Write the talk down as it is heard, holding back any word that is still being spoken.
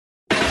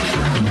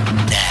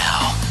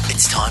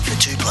time for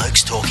Two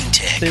Blokes Talking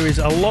Tech. There is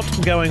a lot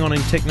going on in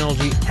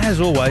technology,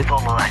 as always.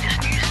 All the latest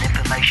news and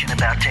information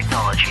about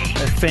technology.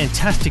 It's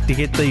fantastic to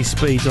get these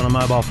speeds on a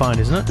mobile phone,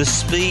 isn't it? The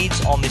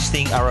speeds on this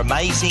thing are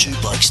amazing. Two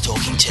Blokes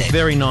Talking Tech.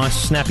 Very nice,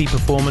 snappy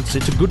performance.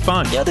 It's a good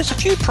phone. Yeah, there's a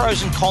few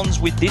pros and cons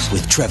with this.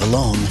 With Trevor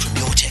Long from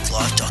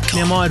YourTechLife.com.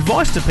 Now, my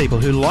advice to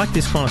people who like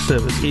this kind of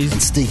service is...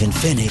 And Stephen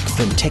Fennick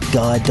from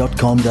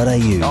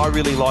TechGuide.com.au. I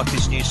really like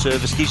this new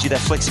service. Gives you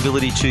that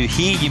flexibility to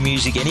hear your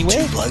music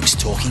anywhere. Two Blokes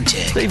Talking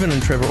Tech. Stephen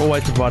and Trevor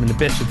always providing the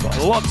best advice.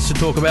 Lots to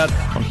talk about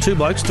on Two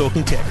Blokes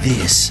Talking Tech.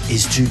 This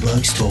is Two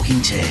Blokes Talking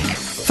Tech.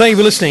 Thank you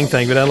for listening.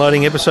 Thank you for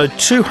downloading episode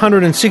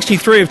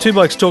 263 of Two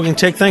Blokes Talking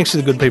Tech. Thanks to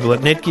the good people at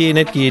Netgear,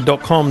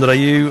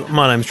 netgear.com.au.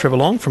 My name's Trevor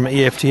Long from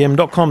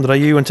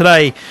EFTM.com.au, and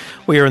today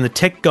we are in the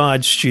Tech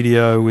Guide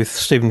studio with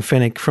Stephen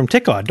Fennick from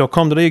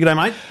techguide.com.au. G'day,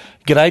 mate.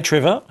 G'day,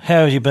 Trevor.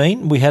 How have you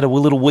been? We had a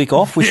little week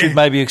off. We should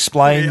maybe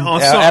explain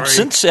our sorry.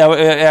 absence.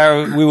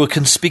 We were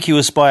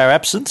conspicuous by our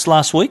absence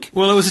last week.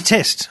 Well, it was a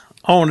test.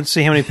 I wanted to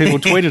see how many people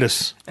tweeted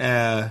us.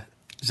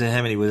 So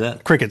how many was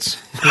that? Crickets.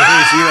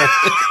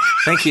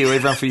 Thank you,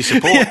 everyone, for your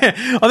support.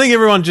 Yeah, I think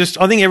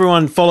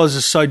everyone follows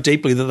us so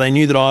deeply that they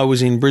knew that I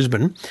was in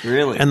Brisbane.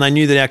 Really? And they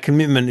knew that our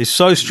commitment is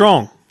so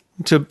strong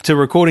to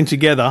recording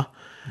together.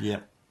 Yeah.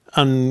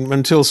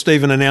 Until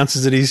Stephen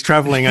announces that he's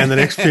travelling in the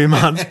next few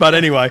months. But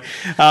anyway,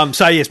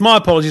 so yes, my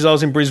apologies. I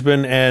was in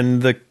Brisbane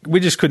and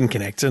we just couldn't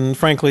connect. And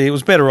frankly, it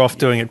was better off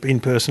doing it in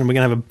person. We're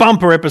going to have a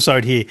bumper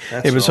episode here,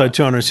 episode right.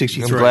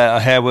 263. I'm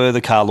glad. How were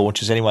the car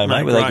launches anyway,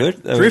 mate? Were they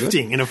good?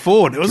 Drifting in a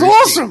Ford. It was drifting.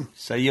 Awesome.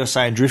 So you're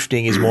saying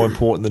drifting is more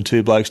important than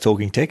Two Blokes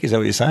Talking Tech? Is that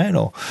what you're saying?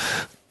 Or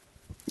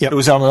yep. It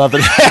was on another.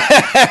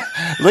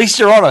 At least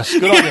you're honest.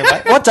 Good on you,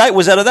 mate. What date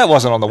was that? That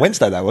wasn't on the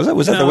Wednesday, though, was it?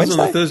 Was that the Wednesday? It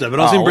was on the Thursday, but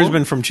I was in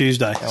Brisbane from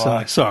Tuesday.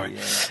 Sorry.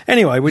 Yeah.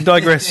 Anyway, we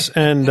digress,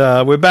 and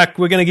we're back.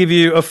 We're going to give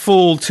you a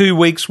full 2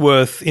 weeks'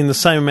 worth in the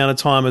same amount of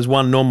time as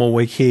one normal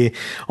week here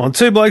on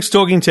Two Blokes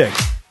Talking Tech.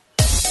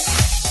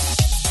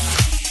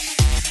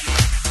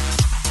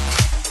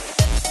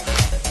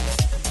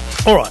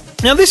 All right.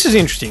 Now, this is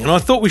interesting, and I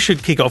thought we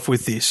should kick off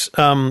with this.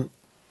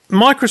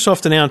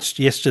 Microsoft announced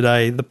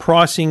yesterday the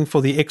pricing for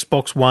the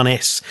Xbox One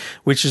S,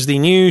 which is the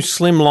new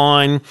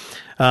slimline,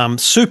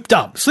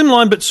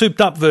 slimline but souped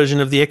up version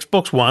of the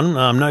Xbox One.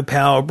 No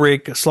power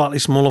brick, a slightly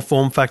smaller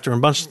form factor, and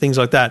a bunch of things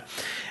like that,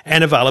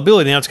 and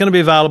availability. Now, it's going to be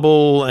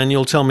available, and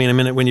you'll tell me in a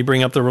minute when you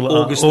bring up the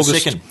August the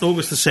 2nd.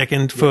 August the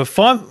 2nd for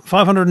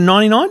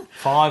 $599?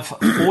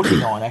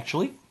 $549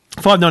 actually.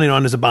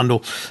 $599 as a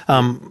bundle,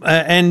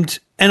 and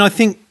I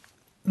think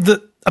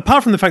that.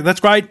 Apart from the fact that's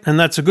great and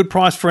that's a good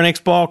price for an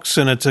Xbox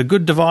and it's a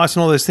good device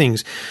and all those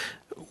things,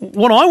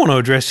 what I want to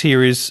address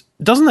here is,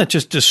 doesn't that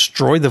just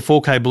destroy the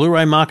 4K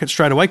Blu-ray market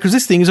straight away? Because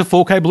this thing is a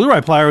 4K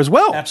Blu-ray player as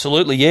well.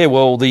 Absolutely, yeah.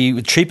 Well,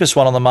 the cheapest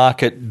one on the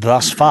market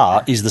thus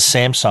far is the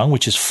Samsung,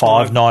 which is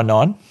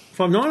 $599.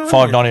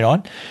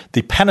 $599.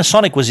 The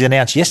Panasonic was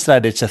announced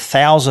yesterday that it's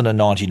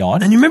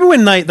 $1,099. And you remember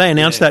when they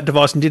announced that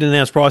device and did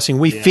announce pricing,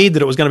 we feared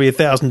that it was going to be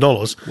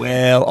 $1,000.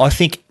 Well, I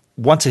think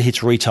once it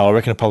hits retail, I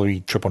reckon it'll probably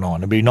be $999.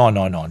 It'll be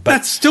 $999.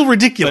 That's still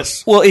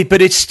ridiculous.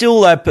 But it's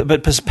still. But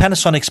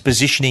Panasonic's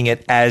positioning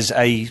it as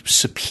a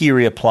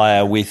superior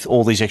player with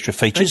all these extra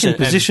features. They can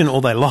position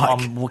all they like.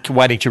 I'm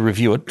waiting to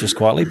review it just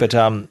quietly. But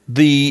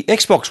the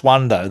Xbox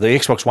One, though, the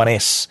Xbox One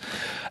S.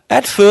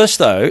 At first,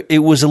 though, it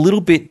was a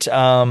little bit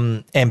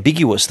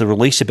ambiguous, the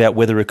release, about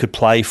whether it could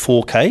play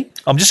 4K.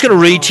 I'm just going to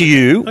read to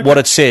you what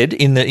it said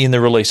in the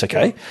release,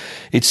 okay?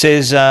 It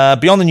says,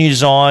 beyond the new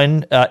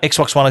design,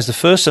 Xbox One is the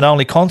first and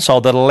only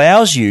console that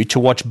allows you to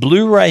watch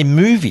Blu Ray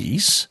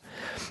movies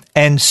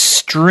and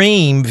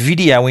stream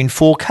video in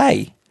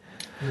 4K.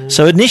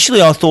 So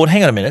initially I thought,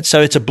 hang on a minute,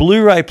 so it's a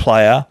Blu Ray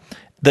player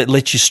that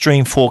lets you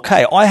stream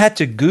 4K. I had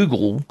to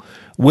Google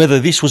whether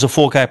this was a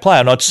 4K player.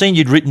 And I'd seen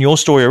you'd written your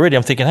story already.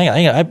 I'm thinking,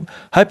 hang on, I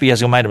hope he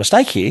hasn't made a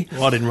mistake here.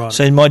 Well, I didn't write it.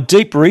 So in my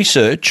deep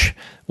research,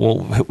 well,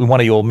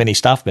 one of your many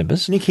staff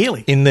members, Nick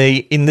Healy,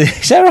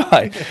 is that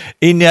right?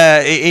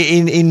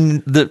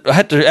 I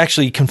had to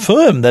actually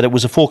confirm that it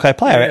was a 4K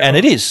player, and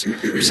it is.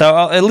 So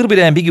a little bit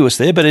ambiguous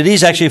there, but it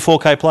is actually a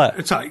 4K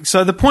player.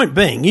 So the point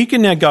being, you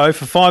can now go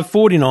for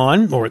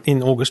 $549 or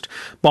in August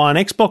buy an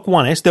Xbox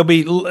One S. There'll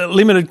be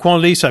limited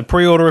quantity, so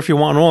pre-order if you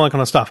want, and all that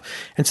kind of stuff.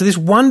 And so this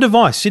one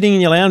device sitting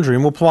in your lounge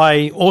room will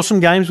play awesome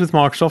games with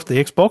Microsoft,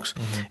 the Xbox.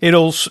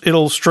 Mm-hmm.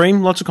 It'll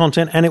stream lots of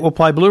content, and it will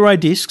play Blu-ray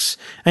discs.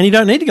 And you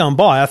don't need to go and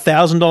buy a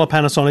 $1,000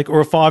 Panasonic or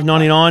a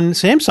 $599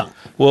 Samsung.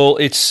 Well,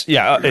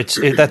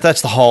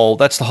 that's the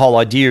whole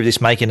idea of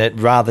this, making it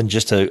rather than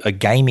just a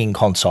gaming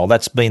console.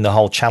 That's been the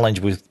whole challenge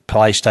with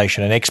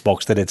PlayStation and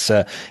Xbox, that it's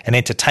an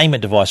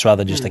entertainment device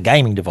rather than just a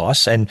gaming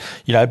device. And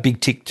big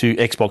tick to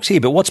Xbox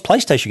here. But what's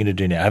PlayStation going to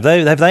do now?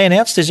 Have they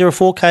announced? Is there a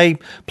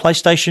 4K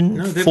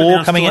PlayStation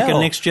 4 coming out? Like a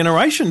next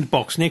generation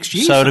box next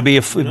year. So it'll be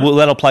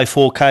that'll play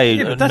 4K.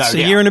 Yeah, but that's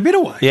a year and a bit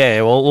away.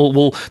 Yeah.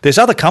 Well, there's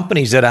other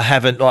companies that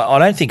haven't. I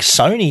don't think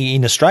Sony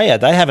in Australia,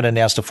 they haven't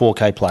announced a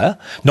 4K player.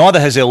 Neither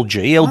has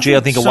LG. LG, I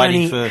think, are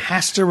waiting for. Sony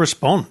has to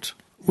respond.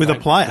 with a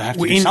player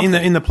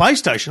in the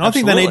PlayStation. I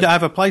think they need to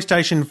have a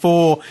PlayStation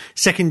 4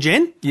 second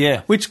gen,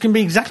 which can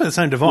be exactly the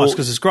same device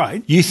because it's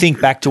great. You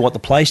think back to what the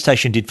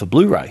PlayStation did for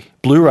Blu Ray.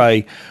 Blu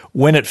Ray,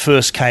 when it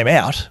first came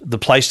out, the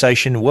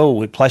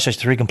PlayStation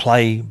 3 can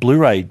play Blu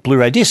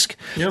Ray disc,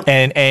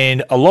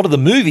 and a lot of the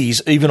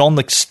movies even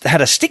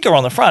had a sticker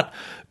on the front.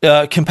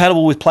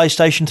 Compatible with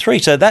PlayStation 3.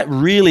 So that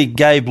really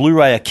gave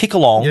Blu-ray a kick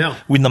along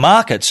in the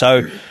market.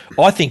 So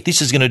I think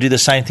this is going to do the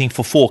same thing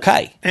for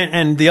 4K.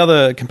 And the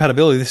other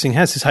compatibility this thing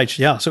has is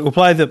HDR. So it will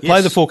play the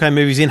 4K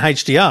movies in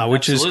HDR,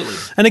 which is...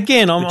 And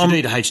again, you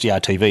need a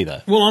HDR TV,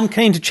 though. Well, I'm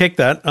keen to check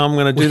that. I'm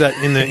going to do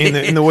that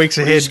in the weeks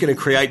ahead. You're just going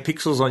to create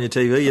pixels on your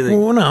TV, you think?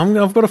 Well,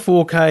 no, I've got a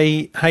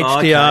 4K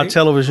HDR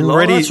television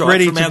ready from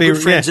to our be...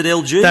 good friends at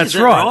LG. That's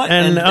right.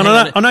 And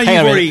I know you've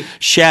already...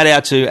 Shout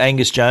out to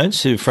Angus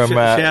Jones, who from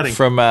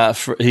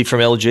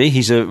LG.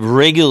 He's a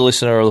regular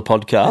listener of the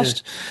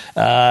podcast.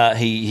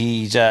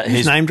 He's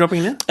name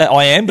dropping now.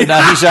 I am, but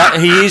no,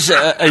 he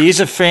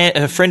is a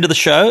friend of the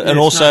show, and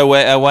also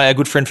a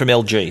good friend from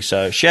LG.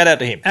 So shout out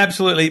to him.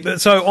 Absolutely.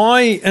 So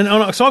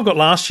I've got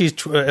last year's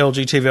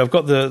LG TV. I've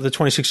got the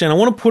 2016. I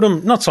want to put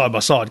them not side by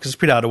side because it's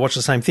pretty hard to watch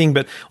the same thing.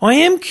 But I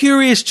am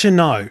curious to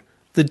know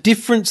the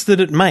difference that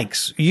it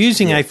makes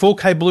using a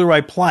 4K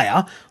Blu-ray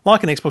player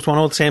like an Xbox One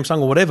or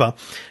Samsung or whatever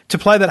to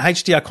play that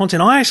HDR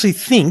content. I actually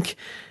think.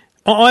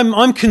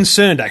 I'm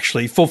concerned,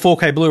 actually, for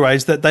 4K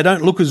Blu-rays that they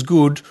don't look as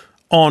good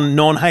on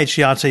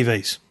non-HDR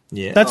TVs.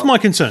 Yeah, that's my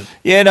concern.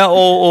 Yeah,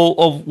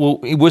 no.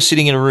 We're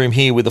sitting in a room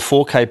here with a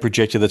 4K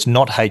projector that's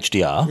not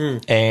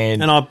HDR,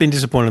 and I've been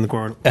disappointed in the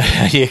quality.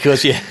 Yeah, of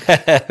course, yeah.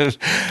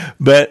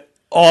 But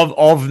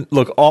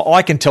look,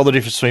 I can tell the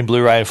difference between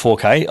Blu-ray and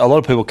 4K. A lot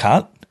of people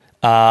can't.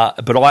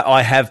 But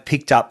I have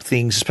picked up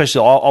things,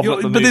 especially I've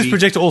got the movie. But this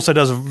projector also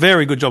does a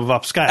very good job of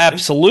upscaling.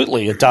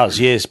 Absolutely, it does,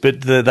 yes.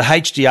 But the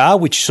HDR,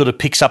 which sort of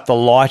picks up the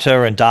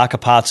lighter and darker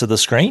parts of the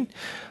screen,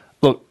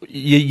 look,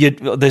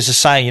 there's a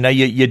saying,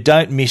 you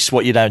don't miss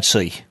what you don't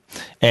see.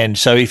 And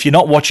so if you're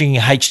not watching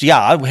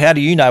HDR, how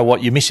do you know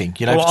what you're missing?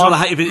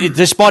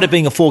 Despite it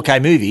being a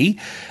 4K movie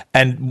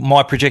and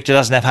my projector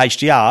doesn't have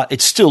HDR,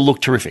 it still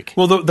looked terrific.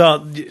 Well,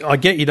 I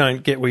get you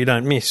don't get what you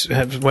don't miss.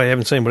 Well, you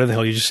haven't seen whatever the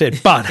hell you just said.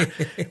 But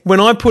when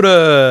I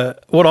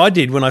what I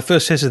did when I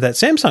first tested that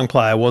Samsung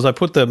player was I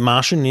put the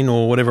Martian in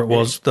or whatever it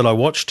was that I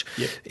watched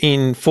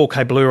in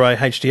 4K Blu-ray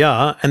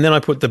HDR, and then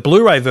I put the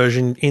Blu-ray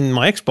version in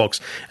my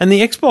Xbox. And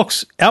the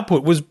Xbox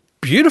output was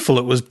beautiful.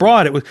 It was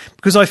bright. It was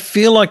because I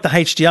feel like the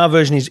HDR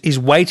version is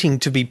waiting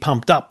to be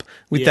pumped up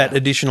with that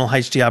additional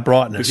HDR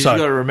brightness. Because you've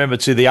got to remember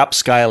too, the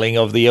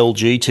upscaling of the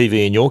LG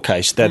TV in your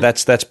case,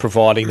 that's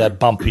providing that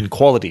bump in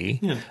quality.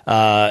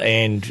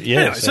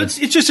 Anyway, so it's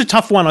just a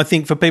tough one, I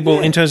think, for people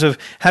in terms of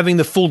having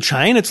the full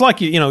chain. It's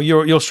like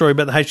your story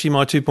about the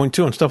HDMI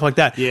 2.2 and stuff like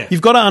that. Yeah.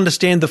 You've got to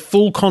understand the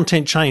full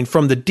content chain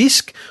from the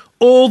disc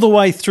all the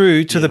way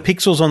through to the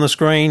pixels on the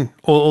screen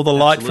or the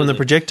light from the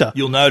projector.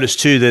 You'll notice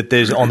too that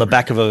there's on the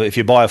back of if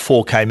you buy a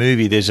 4K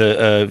movie, there's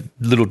a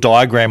little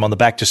diagram on the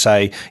back to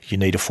say you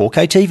need a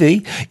 4K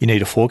TV, you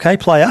need a 4K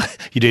player,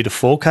 you need a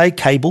 4K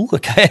cable,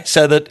 okay,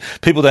 so that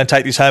people don't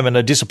take this home and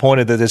are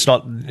disappointed that it's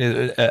not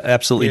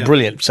absolutely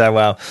brilliant.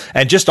 So,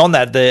 and just on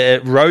that, the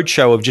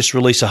Roadshow have just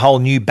released a whole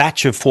new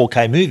batch of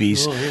 4K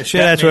movies. Oh, yeah.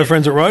 Shout out to our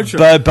friends at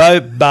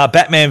Roadshow.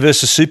 Batman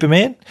versus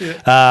Superman,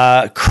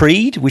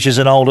 Creed, which is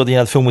an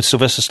older film with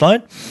Sylvester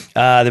Stallone.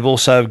 They've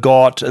also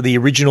got the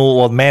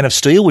original Man of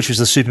Steel, which was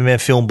the Superman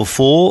film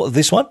before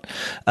this one.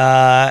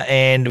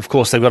 And, of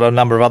course, they've got a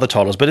number of other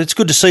titles. But it's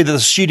good to see that the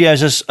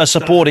studios are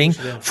supporting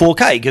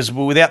 4K because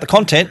without the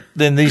content,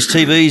 then these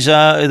TVs,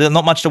 there's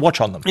not much to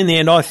watch on them. In the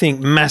end, I think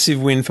massive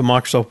win for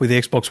Microsoft with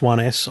the Xbox One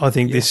S. I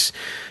think this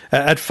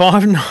at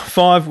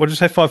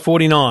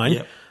 $549.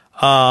 Yep.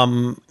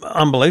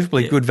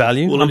 Unbelievably good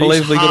value,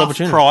 unbelievably good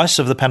opportunity. Price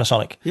of the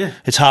Panasonic. Yeah,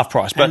 it's half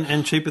price, but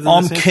and cheaper than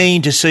I'm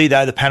keen to see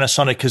though the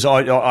Panasonic because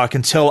I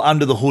can tell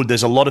under the hood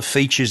there's a lot of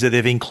features that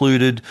they've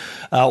included,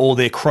 all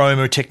their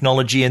chroma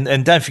technology,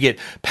 and don't forget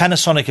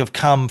Panasonic have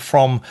come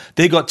from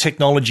they've got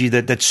technology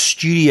that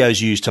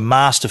studios use to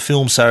master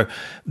film, so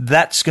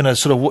that's going to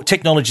sort of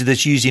technology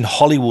that's used in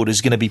Hollywood is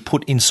going to be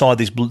put inside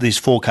this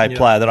 4K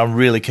player that I'm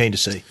really keen to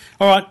see.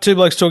 All right, Two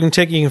Blokes Talking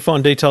Tech. You can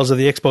find details of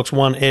the Xbox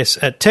One S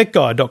at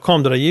techguide.com.au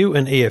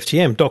and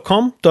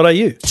EFTM.com.au. Two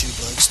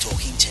Blokes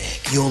Talking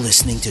Tech. You're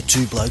listening to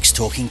Two Blokes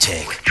Talking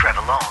Tech with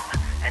Trevor Long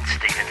and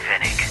Stephen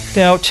Fennick.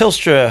 Now,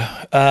 Telstra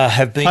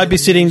have been... I'd be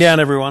sitting down,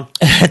 everyone.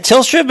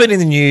 Telstra have been in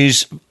the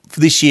news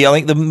this year.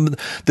 I think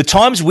the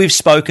times we've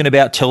spoken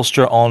about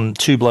Telstra on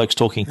Two Blokes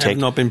Talking Tech have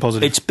not been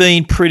positive. It's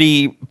been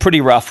pretty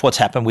rough what's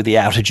happened with the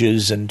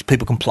outages and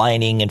people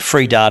complaining and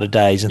free data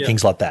days and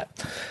things like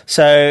that.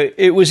 So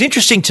it was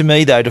interesting to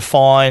me though to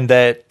find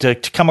that to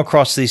come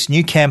across this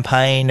new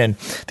campaign and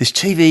this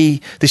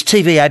TV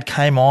ad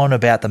came on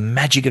about the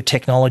magic of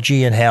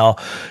technology and how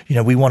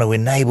we want to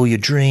enable your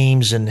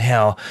dreams and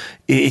how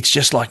it's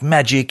just like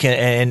magic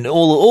and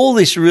all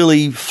this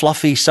really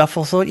fluffy stuff.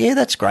 I thought, yeah,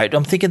 that's great.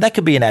 I'm thinking that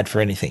could be an ad for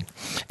anything.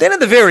 Then at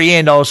the very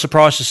end, I was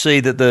surprised to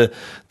see that the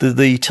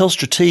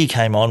Telstra T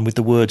came on with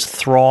the words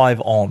 "thrive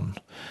on."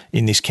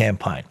 in this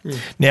campaign.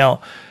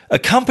 Now,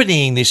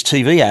 accompanying this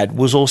TV ad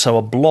was also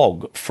a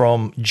blog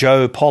from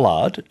Jo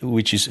Pollard, who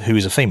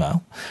is a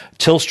female,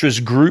 Telstra's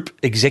Group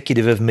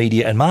Executive of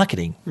Media and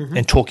Marketing,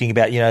 and talking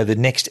about, the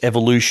next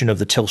evolution of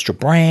the Telstra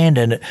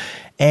brand.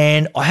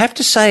 And I have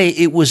to say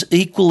it was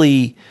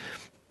equally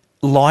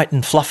light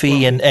and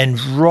fluffy and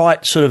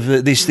right sort of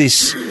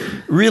this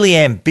really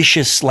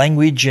ambitious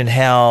language and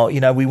how,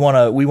 we want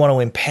to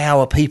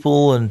empower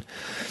people. And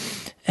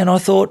I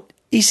thought,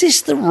 is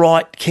this the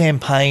right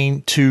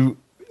campaign to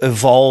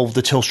evolve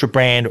the Telstra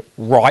brand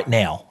right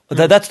now?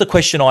 That's the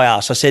question I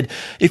asked. I said,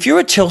 if you're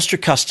a Telstra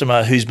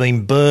customer who's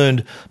been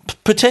burned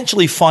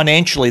potentially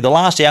financially, the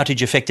last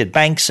outage affected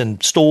banks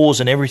and stores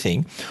and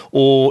everything,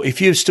 or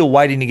if you're still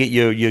waiting to get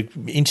your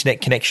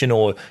internet connection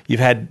or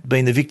you've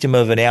been the victim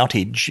of an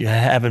outage, you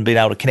haven't been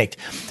able to connect,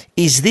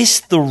 is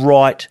this the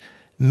right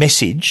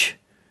message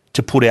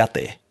to put out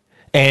there?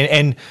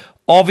 And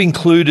I've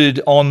included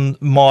on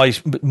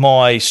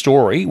my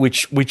story,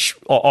 which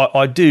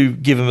I do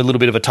give them a little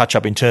bit of a touch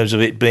up in terms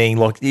of it being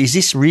like, is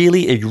this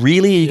really? Are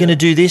you going to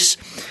do this?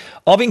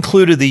 I've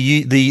included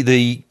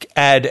the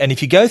ad, and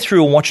if you go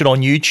through and watch it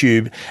on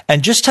YouTube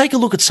and just take a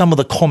look at some of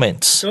the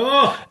comments,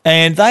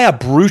 and they are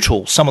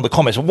brutal. Some of the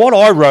comments. What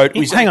I wrote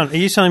was, hang on, are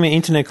you saying me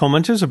internet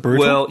commenters are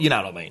brutal? Well, you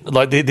know what I mean.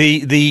 Like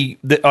the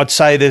I'd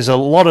say there's a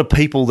lot of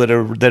people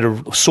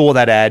that saw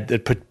that ad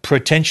that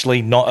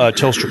potentially not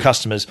Telstra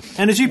customers.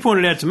 And as you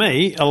pointed out to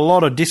me, a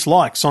lot of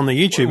dislikes on the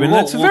YouTube, and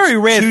that's a very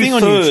rare thing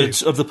on YouTube.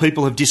 2/3 of the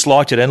people have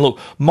disliked it. And look,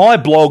 my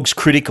blog's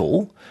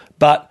critical,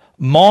 but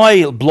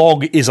my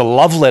blog is a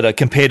love letter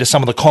compared to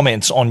some of the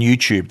comments on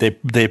YouTube.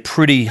 They're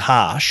pretty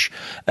harsh,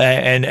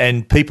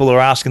 and people are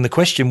asking the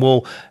question,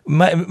 well,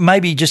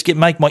 maybe just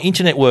make my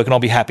internet work and I'll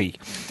be happy.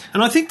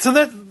 And I think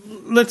so.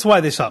 Let's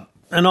weigh this up.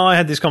 And I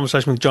had this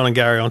conversation with John and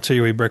Gary on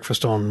TUE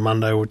Breakfast on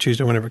Monday or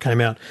Tuesday, whenever it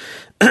came out.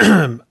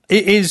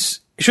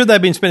 Should they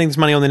have been spending this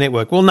money on the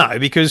network? Well, no,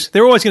 because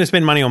they're always going to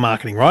spend money on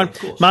marketing, right?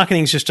 Yeah,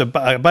 marketing is just a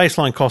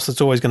baseline cost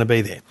that's always going to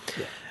be there.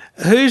 Yeah.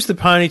 Who's the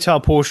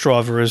ponytail Porsche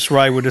driver, as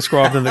Ray would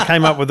describe them, that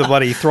came up with the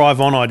bloody Thrive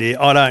On idea?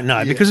 I don't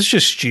know, because it's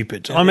just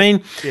stupid. I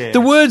mean,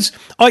 the words...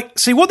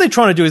 see, what they're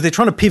trying to do is they're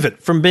trying to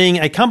pivot from being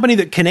a company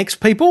that connects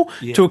people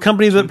to a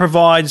company that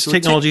provides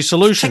technology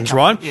solutions,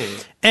 right? Yeah.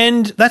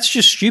 And that's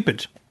just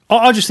stupid.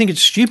 I just think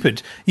it's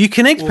stupid. You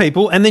connect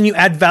people and then you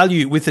add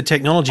value with the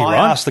technology, right?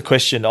 I asked the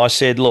question. I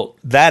said, look,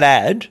 that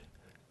ad...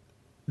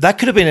 That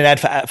could have been an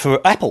ad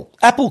for Apple.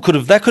 That could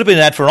have been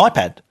an ad for an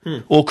iPad,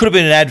 or could have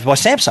been an ad by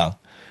Samsung.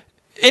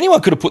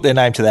 Anyone could have put their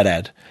name to that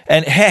ad.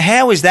 And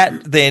how is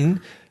that then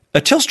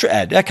a Telstra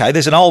ad? Okay,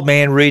 there's an old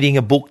man reading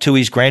a book to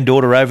his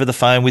granddaughter over the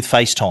phone with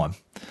FaceTime.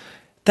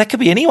 That could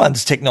be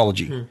anyone's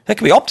technology. That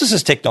could be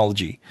Optus's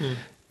technology.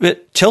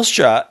 But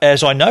Telstra,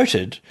 as I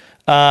noted,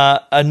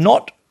 are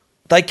not...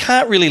 They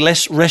can't really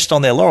rest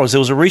on their laurels. There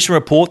was a recent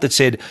report that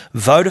said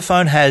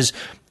Vodafone has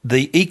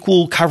the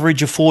equal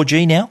coverage of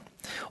 4G now.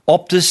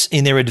 Optus,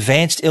 in their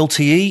advanced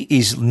LTE,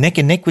 is neck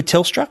and neck with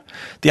Telstra.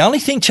 The only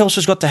thing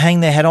Telstra's got to hang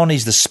their hat on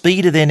is the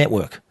speed of their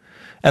network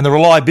and the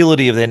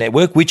reliability of their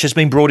network, which has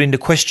been brought into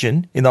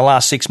question in the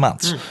last 6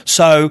 months.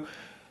 So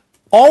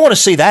I want to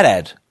see that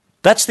ad.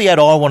 That's the ad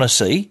I want to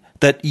see,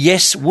 that,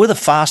 yes, we're the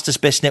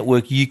fastest, best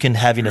network you can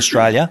have in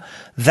Australia.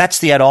 That's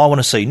the ad I want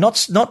to see,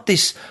 not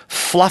this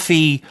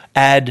fluffy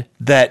ad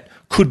that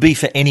could be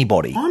for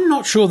anybody. I'm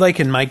not sure they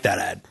can make that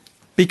ad,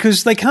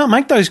 because they can't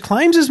make those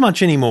claims as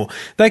much anymore.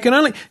 They can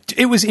only...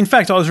 It was, in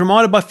fact, I was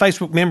reminded by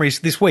Facebook memories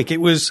this week. It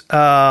was,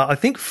 I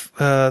think,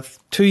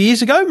 2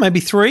 years ago, maybe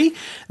 3,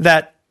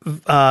 that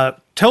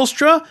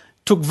Telstra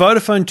took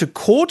Vodafone to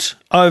court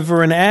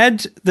over an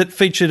ad that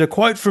featured a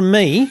quote from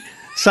me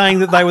saying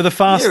that they were the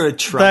fastest... You're a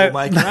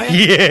troublemaker, aren't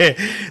you?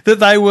 Yeah, that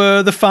they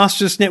were the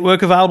fastest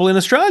network available in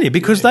Australia,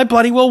 because they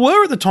bloody well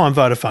were at the time,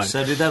 Vodafone.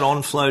 So did that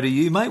on-flow to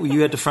you, mate? Well,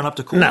 you had to front up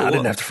to court? No, I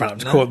didn't have to front up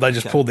to court. They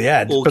just pulled the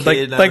ad. But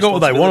they got what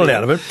they wanted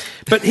out of it.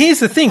 But here's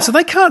the thing. So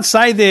they can't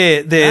say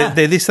they're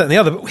this, that and the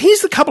other. But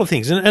here's a couple of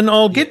things, and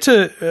I'll get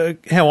to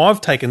how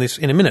I've taken this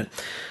in a minute.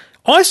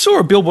 I saw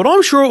a billboard.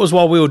 I'm sure it was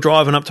while we were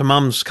driving up to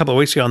Mum's a couple of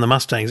weeks ago on the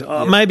Mustangs.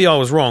 Maybe I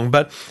was wrong,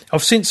 but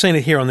I've since seen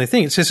it here on their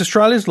thing. It says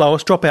Australia's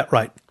lowest dropout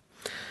rate.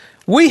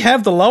 We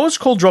have the lowest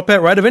call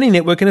dropout rate of any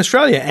network in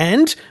Australia,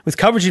 and with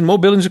coverage in more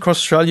buildings across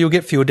Australia, you'll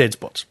get fewer dead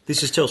spots.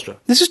 This is Telstra.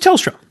 This is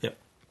Telstra. Yep.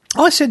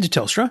 I said to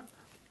Telstra,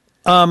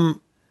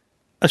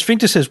 a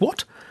sphincter says,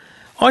 what?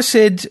 I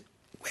said,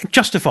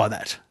 justify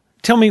that.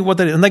 Tell me what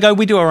that is. And they go,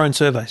 we do our own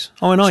surveys.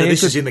 Oh, no. So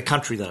this is in the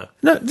country, though?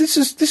 No, this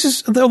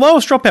is the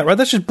lowest dropout rate.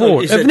 That's just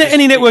broad.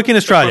 Any network in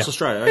Australia. Across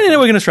Australia, okay. Any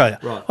network in Australia.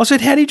 Right. I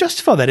said, how do you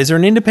justify that? Is there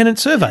an independent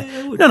survey?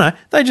 No.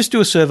 They just do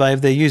a survey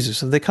of their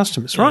users, of their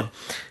customers, right?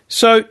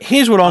 So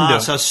here's what I'm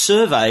doing. So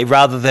survey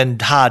rather than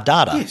hard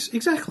data. Yes,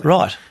 exactly.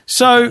 Right.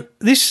 So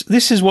this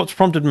is what's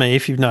prompted me,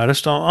 if you've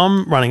noticed.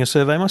 I'm running a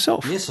survey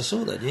myself. Yes, I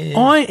saw that,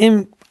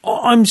 yeah.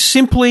 I'm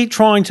simply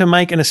trying to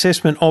make an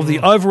assessment of the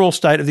overall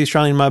state of the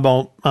Australian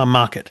mobile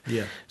market.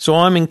 Yeah. So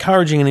I'm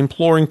encouraging and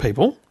imploring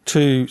people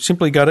to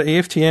simply go to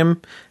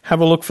EFTM, have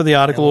a look for the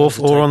article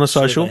or on the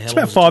social. It's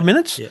about 5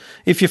 minutes. Yep.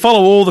 If you follow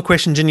all the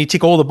questions and you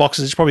tick all the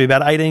boxes, it's probably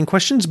about 18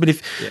 questions. But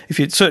if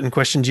you certain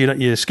questions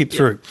you skip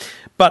through.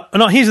 But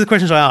no, here's the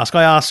questions I ask.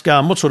 I ask,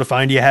 what sort of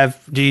phone do you have?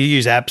 Do you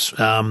use apps?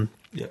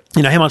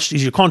 You know, how much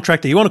is your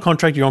contract? Are you on a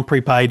contract? You're on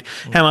prepaid.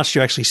 How much do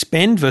you actually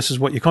spend versus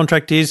what your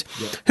contract is?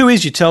 Who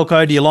is your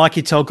telco? Do you like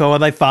your telco? Are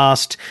they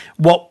fast?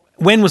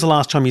 When was the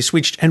last time you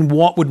switched, and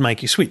what would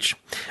make you switch?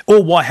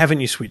 Or why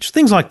haven't you switched?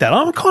 Things like that.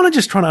 I'm kind of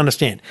just trying to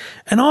understand.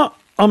 And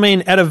I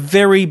mean, at a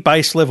very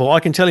base level, I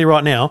can tell you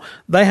right now,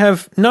 they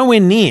have nowhere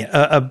near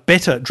a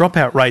better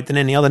dropout rate than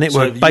any other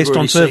network based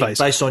on surveys.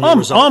 Based on your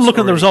results I'm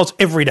looking at the already. results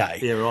every day.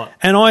 Yeah, right.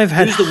 And I've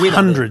had Who's the winner?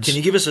 hundreds. Can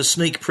you give us a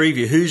sneak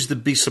preview? Who's the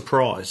big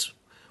surprise?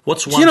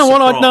 What's one Do you know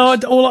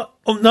surprise? what?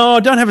 No, I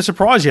don't have a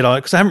surprise yet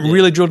because I haven't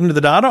really drilled into the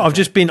data. I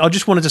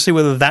just wanted to see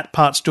whether that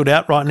part stood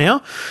out right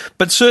now.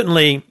 But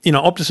certainly, you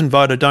know, Optus and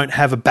Voda don't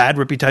have a bad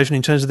reputation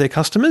in terms of their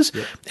customers.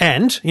 Yep.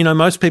 And, you know,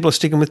 most people are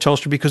sticking with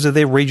Telstra because of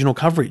their regional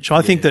coverage.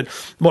 I think that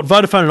what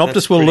Vodafone and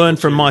Optus will learn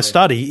from my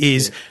study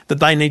is that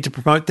they need to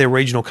promote their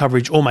regional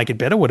coverage or make it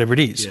better, whatever it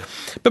is. Yeah.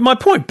 But my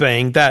point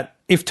being that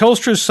if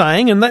Telstra is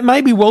saying, and that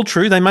may be well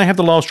true, they may have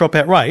the lowest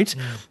dropout rate,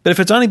 but if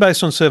it's only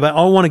based on survey,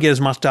 I want to get as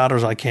much data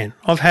as I can.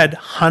 I've had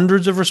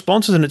hundreds of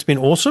responses and it's been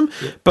awesome,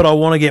 but I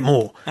want to get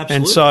more. Absolutely.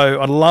 And so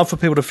I'd love for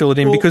people to fill it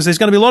in because there's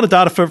going to be a lot of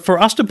data for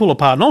us to pull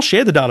apart. And I'll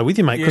share the data with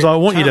you, mate, because I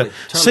want you to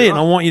see it and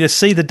I want you to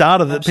see the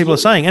data that people are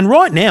saying. And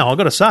right now, I've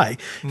got to say,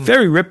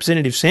 very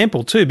representative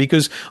sample too,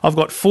 because I've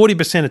got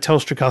 40% of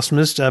Telstra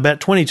customers,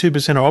 about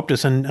 22% are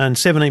Optus and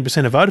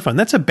 17% of Vodafone.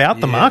 That's about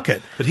the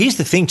market. But here's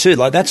the thing too,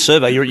 like that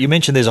survey, you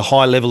mentioned there's a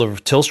high level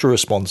of Telstra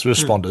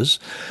responders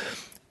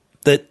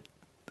that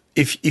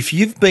if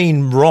you've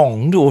been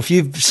wronged or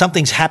if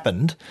something's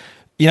happened,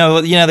 you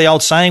know the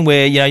old saying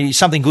where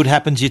something good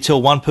happens, you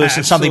tell one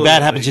person, something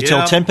bad happens, you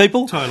tell 10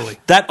 people. Totally.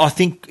 That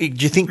do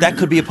you think that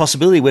could be a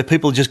possibility where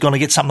people are just going to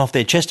get something off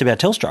their chest about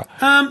Telstra?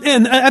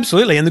 And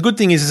absolutely. And the good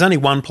thing is there's only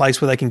one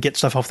place where they can get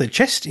stuff off their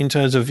chest in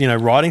terms of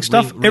writing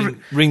stuff.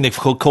 Ring the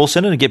call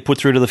centre and get put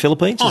through to the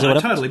Philippines. Is that what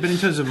happens? Totally. But in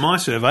terms of my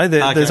survey,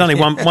 there's only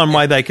one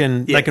way they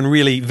can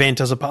really vent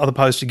as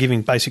opposed to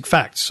giving basic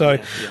facts. So,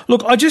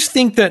 look, I just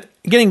think that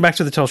getting back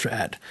to the Telstra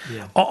ad,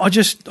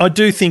 I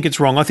do think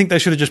it's wrong. I think they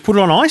should have just put it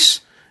on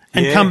ice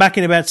and come back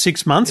in about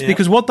 6 months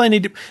because what they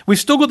need to... We've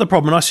still got the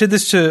problem, and I said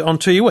this on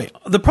 2UE.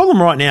 The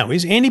problem right now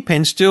is Andy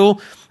Penn still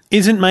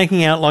isn't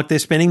making out like they're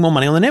spending more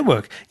money on the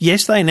network.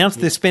 Yes, they announced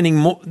they're spending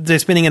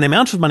an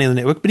amount of money on the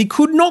network, but he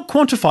could not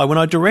quantify when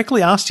I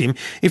directly asked him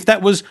if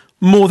that was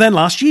more than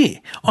last year.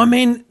 I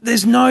mean,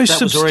 there's no substantive...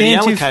 That was already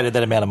allocated,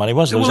 that amount of money,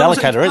 wasn't it? It was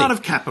allocated already. It's part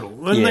of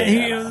capital.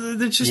 And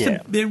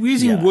they're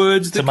using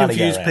words that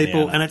confuse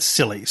people, and it's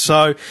silly.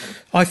 So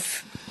I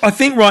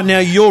think right now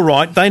you're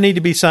right. They need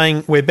to be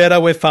saying we're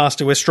better, we're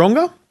faster, we're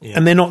stronger,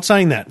 and they're not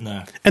saying that.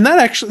 No. And that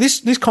actually,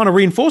 this kind of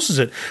reinforces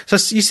it. So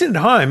you sit at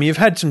home, you've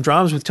had some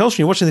dramas with Telstra,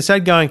 you're watching this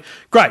ad going,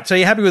 great, so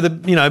you're happy with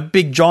a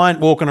big giant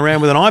walking around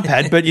with an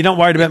iPad, but you're not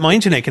worried about my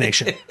internet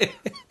connection.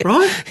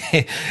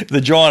 Right?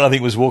 The giant, I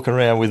think, was walking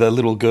around with a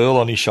little girl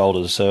on his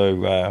shoulders,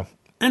 so...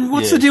 and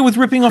what's the deal with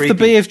ripping off the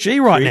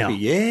BFG right now?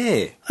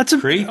 Yeah. That's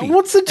creepy.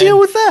 What's the deal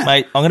with that?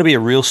 Mate, I'm going to be a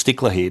real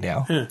stickler here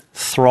now. Yeah.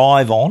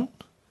 Thrive on.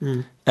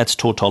 That's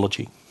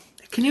tautology.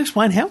 Can you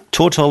explain how?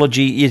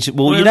 Tautology is you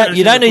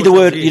don't need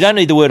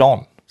the word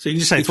on. So you can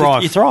just say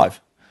thrive. You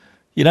thrive.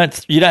 You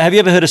don't. Have you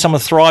ever heard of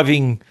someone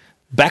thriving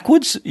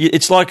backwards?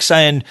 It's like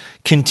saying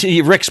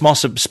Rex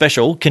Moss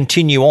special.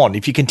 Continue on.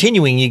 If you're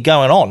continuing, you're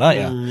going on, aren't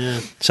you? Yeah.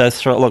 So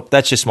look,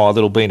 that's just my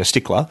little being a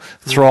stickler.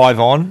 Thrive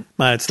on.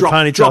 Mate, it's the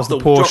ponytails, the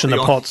Porsche, and the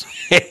pots.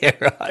 Yeah,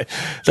 right.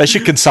 They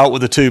should consult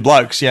with the two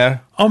blokes.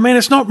 Oh, man,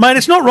 it's not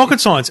rocket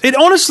science. It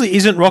honestly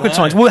isn't rocket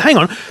science. Well, hang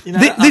on.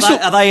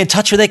 Are they in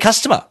touch with their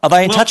customer? Are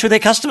they in touch with their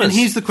customers? And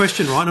here's the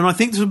question, right? And I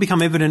think this will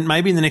become evident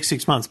maybe in the next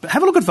 6 months. But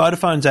have a look at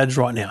Vodafone's ads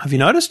right now. Have you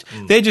noticed?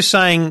 They're just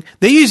saying,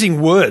 they're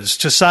using words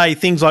to say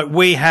things like,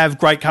 we have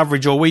great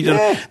coverage or we do.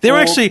 They're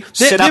actually...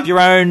 set up your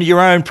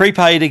own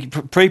prepaid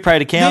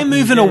account. They're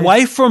moving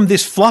away from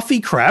this fluffy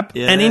crap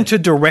and into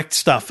direct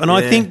stuff. And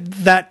I think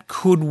that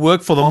could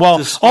work for them.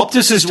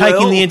 Optus is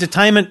taking the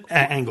entertainment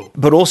angle.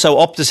 But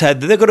also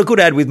they've got a good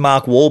ad with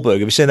Mark Wahlberg.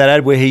 Have you seen that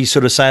ad where he's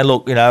sort of saying,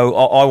 look, I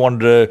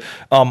wanted to,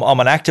 I'm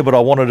an actor, but I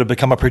wanted to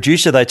become a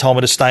producer. They told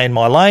me to stay in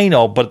my lane,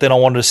 but then I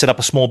wanted to set up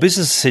a small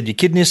business. I said, you're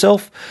kidding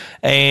yourself.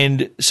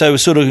 And so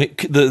sort of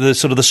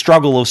the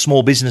struggle of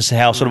small business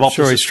and how sort of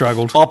Optus, he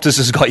struggled. Optus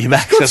has got your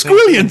back. Got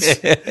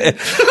squillions.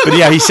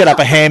 But he set up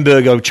a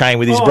hamburger chain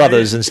with his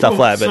brothers and stuff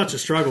like that. Such a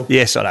struggle.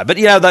 Yes, I know. But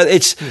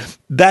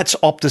that's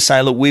Optus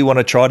saying, look, we want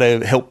to try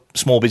to help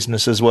small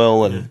business as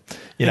well. And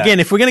again,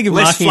 if we're going to give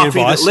marketing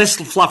advice, less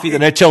fluffy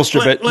than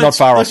Telstra, but not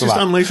far off. Let's just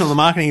unleash on the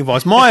marketing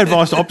advice. My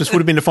advice to Optus would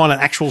have been to find an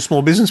actual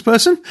small business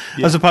person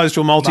as opposed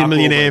to a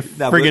multi-millionaire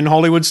friggin'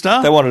 Hollywood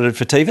star. They wanted it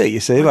for TV, you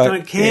see. I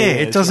don't care.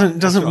 It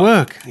doesn't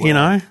work.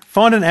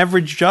 Find an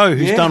average Joe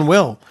who's done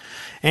well.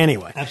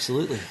 Anyway.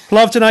 Absolutely.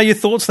 Love to know your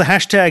thoughts. The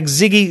hashtag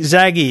Ziggy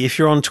Zaggy if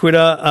you're on Twitter.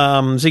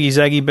 Ziggy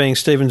Zaggy being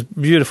Stephen's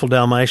beautiful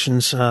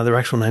Dalmatians. Their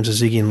actual names are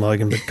Ziggy and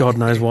Logan, but God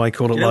knows why he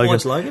called it Do you know Logan. why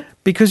it's Logan?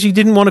 Because you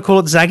didn't want to call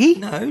it Zaggy?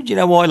 No, do you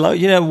know why?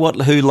 You know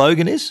who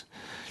Logan is?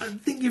 I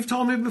think you've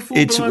told me before.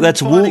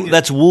 That's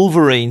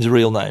Wolverine's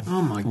real name.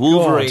 Oh my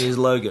Wolverine God. is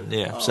Logan.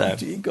 Yeah. Oh,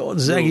 dear God,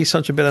 Zaggy's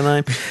such a better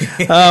name.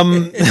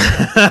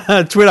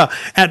 Twitter,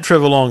 at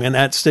Trevor Long and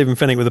at Stephen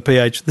Fennick with a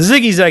PH. The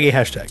Ziggy Zaggy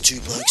hashtag.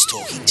 Two Blokes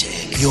Talking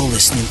Tech. You're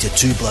listening to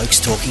Two Blokes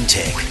Talking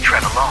Tech. With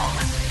Trevor Long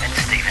and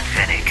Stephen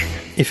Fennick.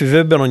 If you've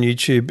ever been on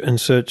YouTube and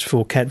searched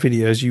for cat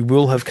videos, you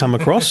will have come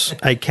across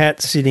a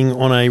cat sitting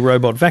on a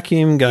robot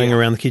vacuum going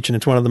around the kitchen.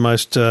 It's one of the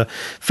most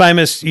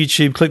famous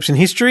YouTube clips in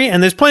history,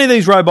 and there's plenty of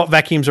these robot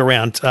vacuums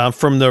around,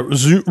 from the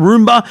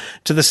Roomba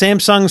to the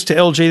Samsungs to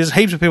LG. There's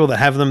heaps of people that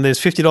have them. There's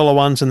 $50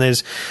 ones and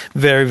there's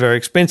very, very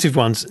expensive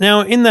ones.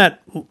 Now, in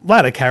that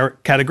latter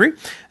category,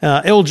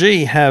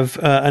 LG have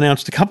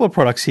announced a couple of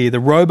products here, the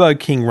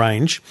Roboking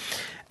range.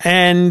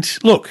 And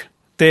look,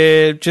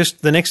 they're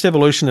just the next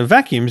evolution of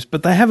vacuums,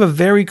 but they have a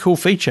very cool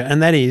feature,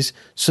 and that is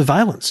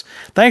surveillance.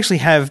 They actually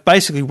have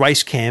basically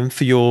race cam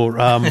for your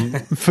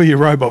for your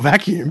robot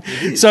vacuum.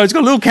 So it's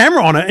got a little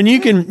camera on it, and you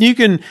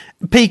can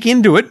peek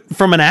into it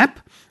from an app.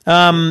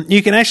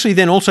 You can actually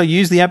then also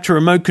use the app to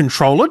remote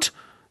control it.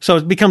 So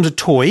it becomes a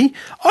toy.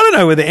 I don't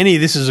know whether any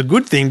of this is a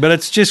good thing, but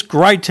it's just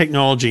great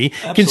technology,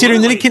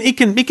 considering that it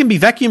can be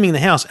vacuuming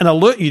the house and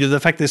alert you to the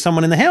fact there's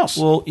someone in the house.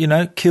 Well,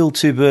 kill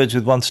two birds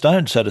with one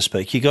stone, so to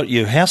speak. You got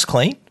your house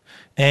clean,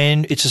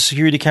 and it's a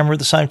security camera at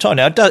the same time.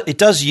 Now, it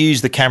does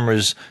use the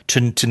cameras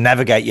to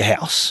navigate your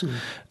house.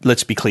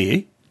 Let's be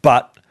clear,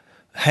 but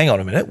hang on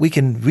a minute, we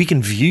can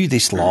view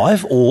this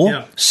live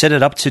or set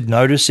it up to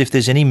notice if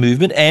there's any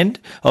movement. And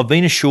I've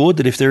been assured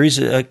that if there is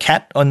a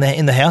cat in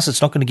the house,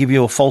 it's not going to give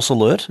you a false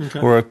alert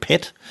or a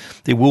pet.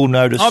 They will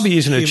notice. I'll be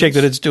using it to check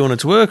that it's doing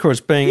its work or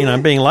it's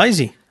being being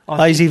lazy.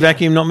 Lazy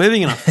vacuum not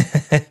moving enough.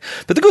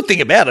 But the good thing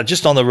about it,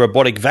 just on the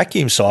robotic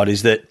vacuum side,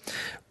 is that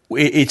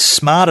it's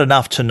smart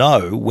enough to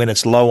know when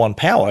it's low on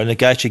power, and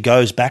it actually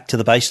goes back to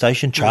the base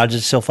station,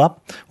 charges itself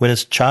up. When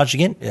it's charged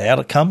again, out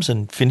it comes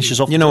and finishes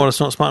off. You know what it's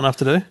not smart enough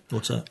to do?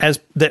 What's that? As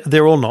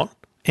they're all not,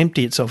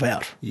 empty itself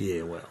out.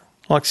 Yeah, well.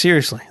 Like,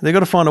 seriously. They've got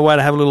to find a way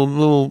to have a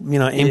little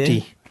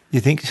empty.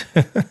 You think?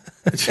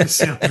 It just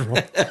sounds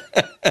wrong.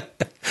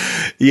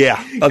 Yeah.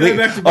 I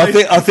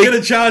think get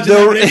a charge and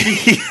have it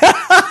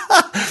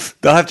empty.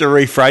 They'll have to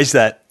rephrase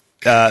that.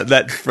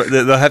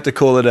 They'll have to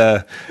call it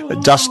a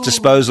dust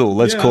disposal.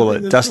 Let's call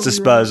it dust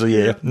disposal. Right.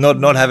 Yeah,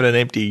 not having an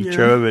empty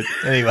Trevor.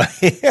 But anyway,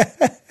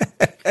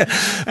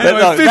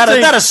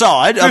 that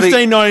aside,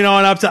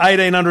 $15.99 up to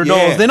 $1,800.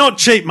 Yeah. They're not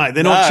cheap, mate.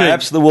 They're not cheap.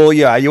 Absolutely. Well,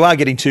 yeah, you are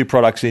getting two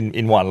products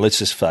in one. Let's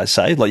just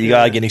say, like, you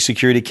are getting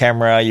security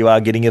camera. You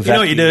are getting a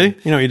vacuum. You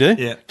know what you do?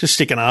 Yeah. Just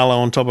stick an Arlo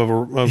on top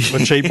of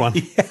a cheap one.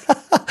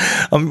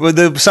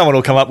 Someone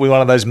will come up with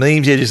one of those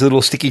memes. Yeah, just a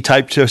little sticky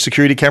tape to a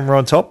security camera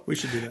on top. We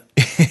should do that.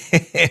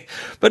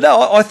 But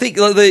no, I think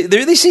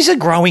this is a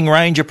growing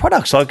range of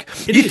products. Like,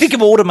 you think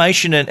of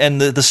automation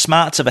and the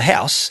smarts of a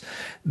house.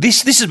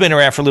 This has been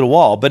around for a little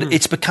while, but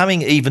it's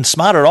becoming even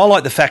smarter. I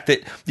like the fact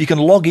that you can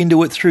log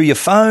into it through your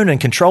phone and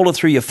control it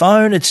through your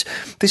phone. It's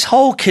this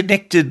whole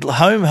connected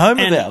home of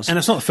ours. And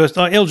it's not the first.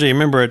 LG,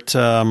 remember at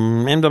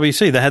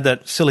MWC, they had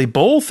that silly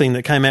ball thing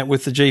that came out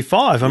with the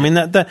G5. I mean,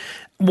 that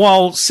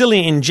while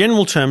silly in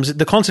general terms,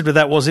 the concept of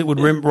that was it would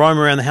roam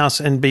around the house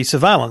and be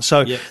surveillance.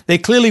 So they're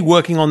clearly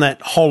working on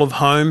that whole of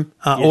home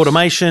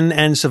automation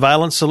and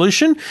surveillance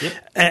solution. Yep.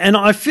 And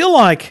I feel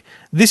like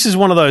this is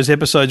one of those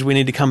episodes we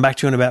need to come back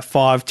to in about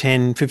 5,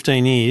 10,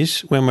 15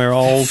 years when we're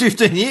old.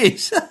 15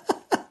 years?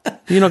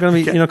 You're not going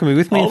to be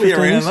with me I'll in 15 be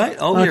around, years? mate.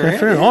 I'll be around.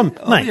 Fair enough.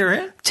 I'll be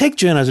around. Tech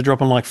journos are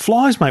dropping like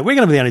flies, mate. We're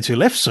going to be the only two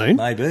left soon.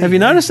 Maybe. Have you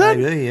noticed that?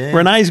 Maybe, yeah.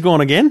 Renee's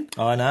gone again.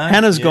 I know.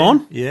 Hannah's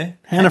gone. Yeah.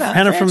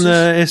 Hannah from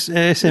the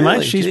SMH.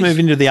 Really? She's Jeez. moved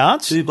into the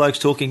arts. Two blokes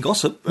talking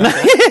gossip. Okay.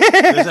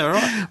 Is that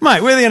right?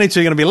 Mate, we're the only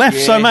two going to be left.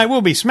 Yeah. So, mate,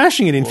 we'll be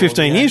smashing it in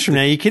 15 years from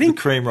now. Are you kidding?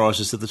 The cream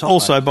rises to the top.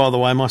 Also, mate. by the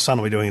way, my son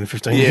will be doing it in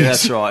 15 years. Yeah,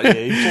 that's right. Yeah,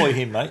 employ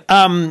him, mate.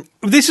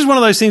 This is one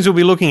of those things we'll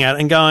be looking at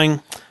and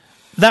going,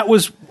 that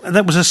was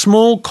a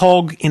small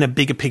cog in a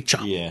bigger picture.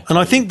 Yeah. And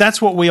I think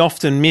that's what we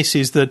often miss,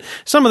 is that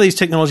some of these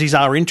technologies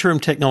are interim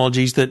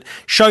technologies that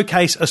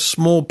showcase a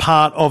small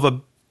part of a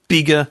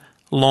bigger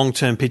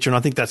long-term picture. And I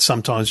think that's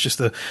sometimes just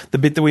the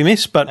bit that we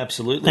miss. But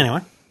absolutely.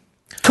 Anyway.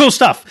 Cool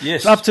stuff.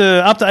 Yes. Up to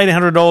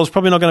 $800.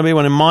 Probably not going to be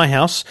one in my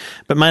house,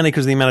 but mainly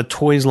because of the amount of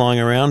toys lying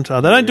around.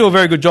 They don't do a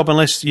very good job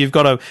unless you've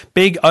got a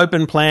big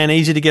open plan,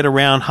 easy to get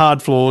around,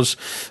 hard floors.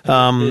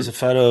 There's a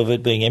photo of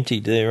it being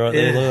emptied there, right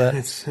there. Look at that.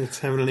 It's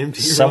having an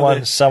empty.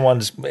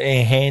 Someone's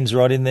hands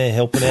right in there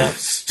helping out.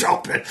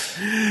 Stop it.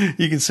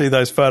 You can see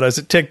those photos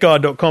at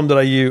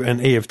techguide.com.au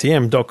and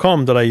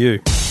EFTM.com.au.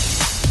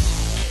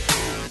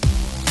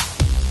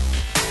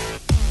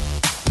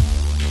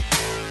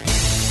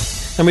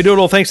 And we do it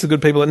all thanks to the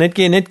good people at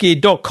Netgear,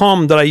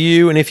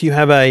 netgear.com.au. And if you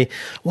have a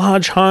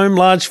large home,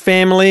 large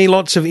family,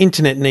 lots of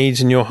internet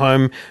needs in your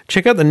home,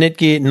 check out the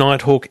Netgear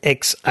Nighthawk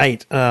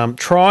X8.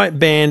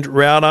 Tri-band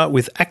router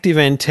with active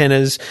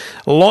antennas.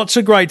 Lots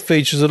of great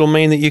features that'll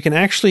mean that you can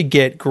actually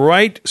get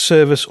great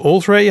service all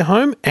throughout your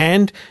home,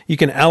 and you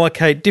can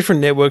allocate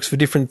different networks for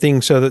different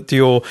things so that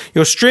your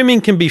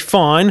streaming can be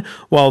fine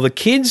while the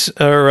kids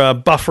are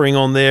buffering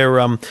on their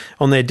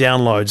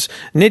downloads.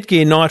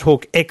 Netgear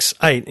Nighthawk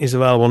X8 is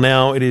available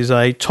now. It is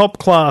a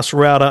top-class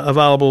router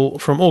available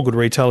from all good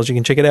retailers. You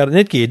can check it out at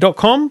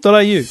netgear.com.au. Two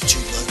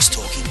Blokes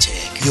Talking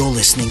Tech. You're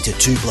listening to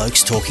Two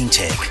Blokes Talking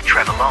Tech. With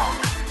Trevor Long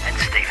and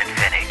Stephen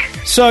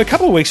Fennick. So a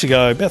couple of weeks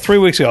ago, about 3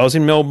 weeks ago, I was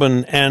in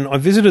Melbourne and I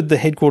visited the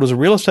headquarters of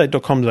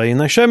realestate.com today,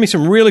 and they showed me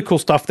some really cool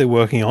stuff they're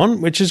working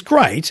on, which is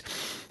great.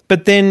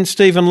 But then,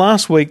 Stephen,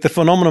 last week, the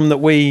phenomenon that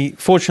we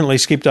fortunately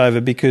skipped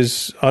over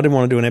because I didn't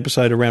want to do an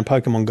episode around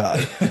Pokemon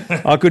Go.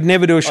 I could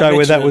never do a show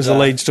where that was the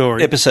lead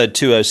story. Episode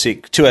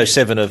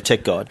 207 of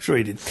Tech Guide. Sure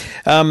you did.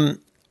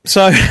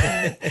 So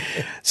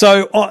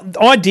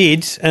I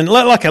did, and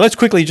okay, let's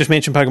quickly just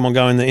mention Pokemon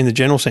Go in the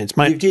general sense,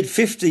 mate. You did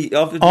 50.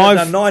 I've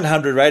done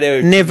 900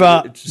 radio.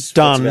 Never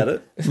done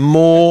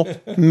more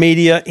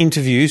media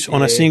interviews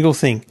on a single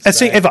thing.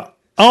 Ever.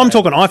 I'm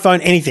talking iPhone,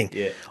 anything.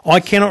 Yeah. I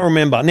cannot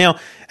remember. Now,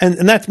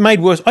 and that's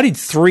made worse. I did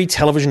 3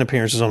 television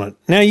appearances on it.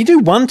 Now, you do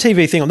one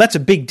TV thing on, that's a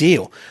big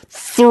deal.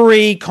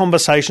 3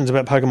 conversations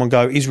about Pokemon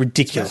Go is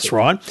ridiculous,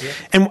 right?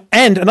 Yeah.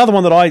 And another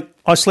one that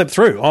I slept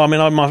through. I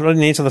mean, I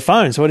didn't answer the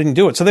phone, so I didn't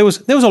do it. So there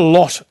was a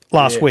lot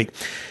last week.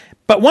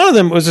 But one of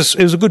them was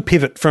a good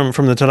pivot from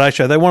the Today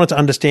Show. They wanted to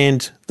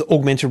understand the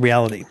augmented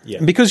reality. Yeah.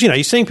 Because,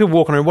 you're seeing people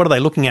walking around, what are they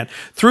looking at?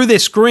 Through their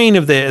screen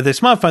of their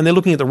smartphone, they're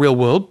looking at the real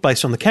world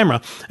based on the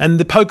camera, and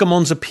the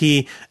Pokemons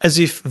appear as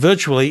if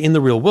virtually in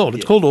the real world.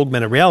 It's called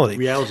augmented reality.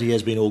 Reality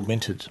has been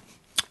augmented.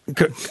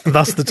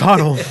 Thus the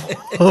title,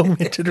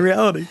 Augmented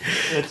Reality.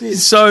 That's it.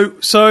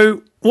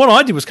 So what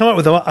I did was come up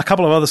with a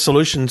couple of other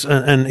solutions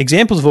and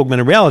examples of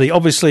augmented reality,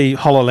 obviously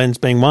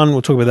HoloLens being one.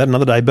 We'll talk about that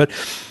another day, but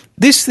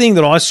this thing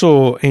that I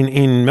saw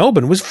in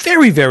Melbourne was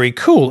very, very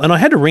cool, and I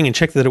had to ring and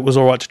check that it was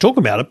all right to talk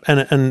about it,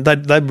 and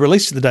they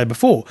released it the day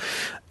before.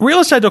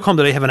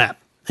 Realestate.com.au have an app,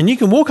 and you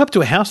can walk up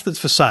to a house that's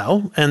for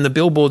sale, and the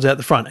billboard's out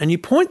the front, and you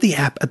point the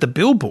app at the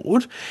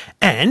billboard,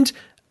 and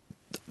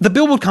the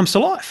billboard comes to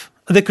life.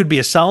 There could be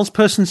a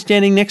salesperson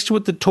standing next to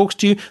it that talks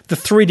to you. The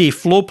 3D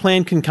floor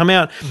plan can come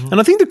out. Mm-hmm. And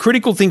I think the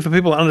critical thing for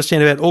people to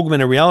understand about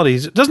augmented reality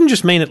is it doesn't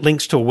just mean it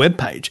links to a web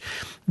page.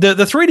 The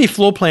 3D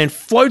floor plan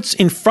floats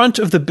in front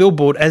of the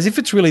billboard as if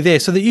it's really there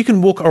so that you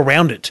can walk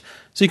around it.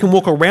 So you can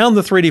walk around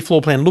the 3D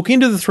floor plan, look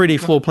into the 3D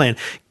floor plan,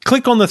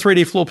 click on the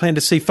 3D floor plan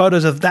to see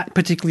photos of that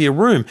particular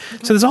room.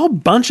 So there's a whole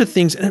bunch of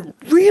things, and it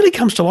really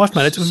comes to life,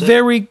 mate. It's a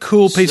very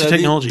cool piece of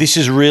technology. This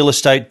is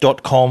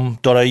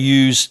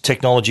realestate.com.au's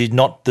technology,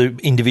 not the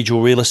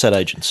individual real estate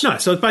agents. No,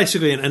 so it's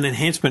basically an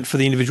enhancement for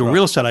the individual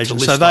real estate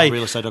agents. So they,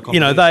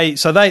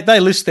 realestate.com.au. they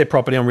list their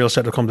property on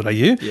realestate.com.au.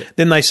 Yeah.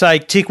 Then they say,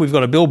 tick, we've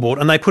got a billboard,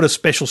 and they put a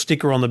special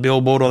sticker on the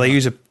billboard, or they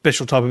use a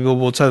special type of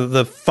billboard so that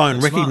the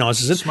phone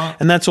recognises it. Smart.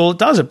 And that's all it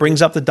does. It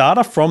brings up the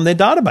data from their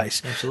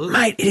database. Absolutely.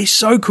 Mate, it is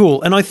so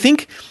cool. And I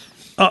think,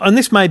 and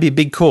this may be a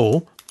big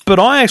call, but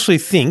I actually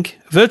think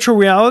virtual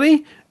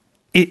reality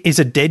is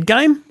a dead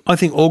game. I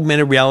think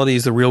augmented reality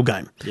is the real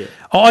game. Yeah.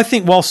 I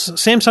think whilst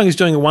Samsung is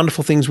doing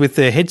wonderful things with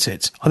their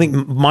headsets, I think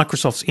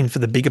Microsoft's in for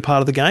the bigger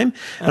part of the game.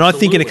 Absolutely. And I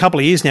think in a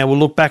couple of years now, we'll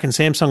look back and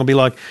Samsung will be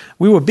like,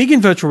 we were big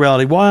in virtual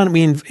reality. Why aren't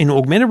we in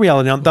augmented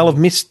reality? They'll have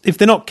missed, if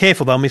they're not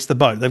careful, they'll miss the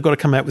boat. They've got to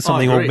come out with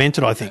something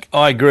augmented, I think.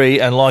 I agree.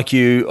 And like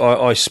you,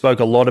 I spoke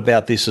a lot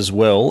about this as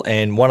well.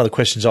 And one of the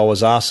questions I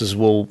was asked is,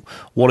 well,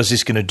 what is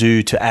this going to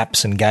do to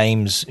apps and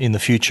games in the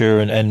future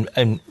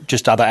and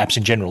just other apps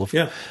in general?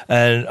 Yeah.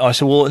 And I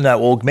said, well,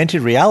 no, augmented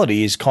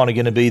reality is kind of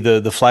going to be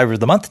the flavour of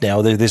the month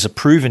now. There's a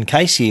proven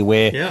case here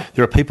where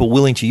there are people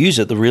willing to use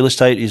it. The real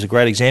estate is a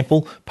great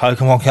example.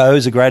 Pokemon Go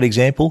is a great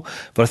example.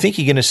 But I think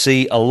you're going to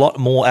see a lot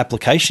more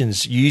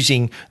applications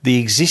using the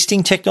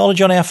existing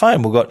technology on our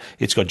phone.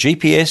 It's got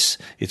GPS,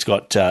 it's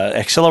got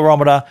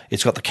accelerometer,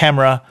 it's got the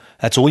camera.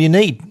 That's all you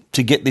need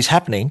to get this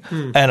happening.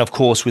 And, of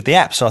course, with the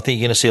app. So I think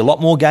you're going to see a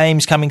lot more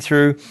games coming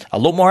through, a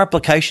lot more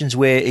applications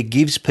where it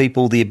gives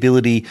people the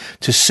ability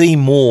to see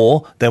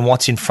more than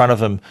what's in front of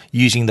them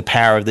using the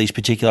power of these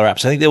particular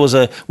apps. I think there was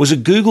a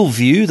Google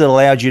View that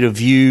allowed you to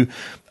view,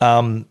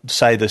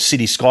 say, the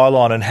city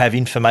skyline and have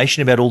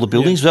information about all the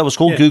buildings. That was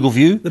called Google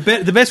View.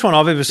 The best one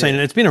I've ever seen,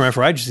 and it's been around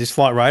for ages, is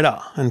Flight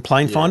Radar and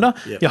Plane Finder.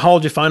 You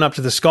hold your phone up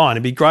to the sky, and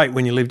it'd be great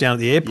when you live down at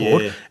the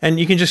airport, and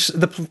you can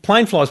the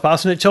plane flies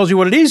past and it tells you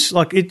what it is.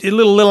 Like a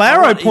little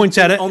arrow points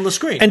at it on the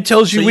screen and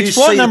tells you which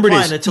flight number it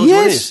is. It tells you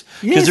what it is.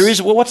 Because there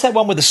is, what's that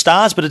one with the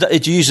stars? But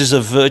it uses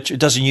it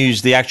doesn't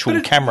use the actual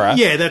camera.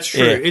 Yeah, that's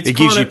true. Yeah, it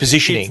gives you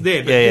positioning.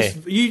 It's there,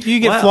 but you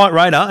get Flight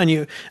Radar,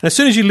 and as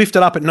soon as you lift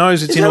it up, it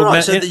knows it's in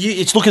augmented. So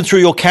it's looking through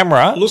your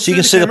camera, Look so you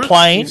through can see the camera,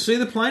 plane. You can see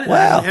the plane.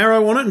 Wow. An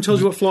arrow on it and tells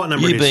you what flight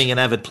number it You is. being an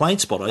avid plane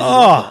spotter.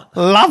 Oh,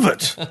 love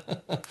it.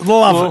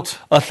 Love it.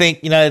 I think,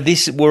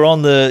 we're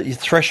on the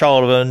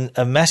threshold of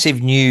a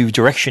massive new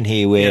direction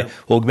here where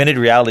augmented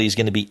reality is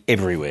going to be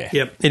everywhere.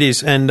 Yep, it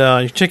is. And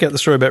check out the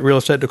story about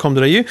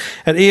realestate.com.au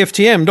at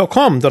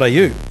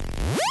EFTM.com.au.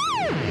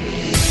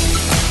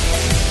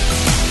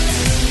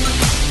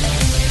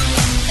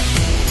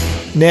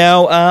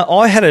 Now,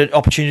 I had an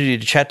opportunity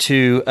to chat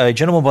to a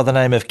gentleman by the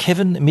name of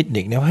Kevin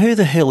Mitnick. Now, who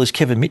the hell is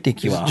Kevin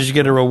Mitnick, you ask? Did you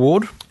get a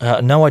reward?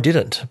 No, I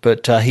didn't.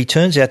 But he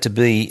turns out to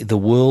be the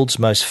world's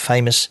most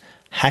famous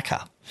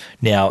hacker.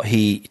 Now,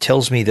 he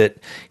tells me that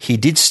he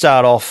did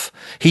start off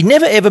 – he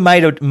never ever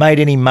made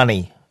any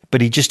money,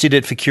 but he just did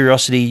it for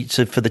curiosity,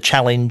 for the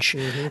challenge.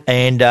 Mm-hmm.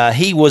 And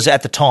he was,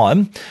 at the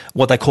time,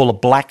 what they call a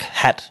black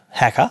hat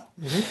hacker,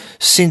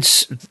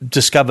 since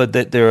discovered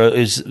that there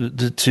is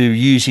to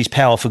use his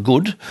power for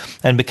good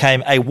and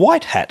became a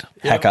white hat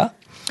hacker.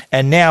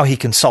 And now he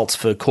consults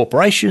for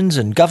corporations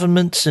and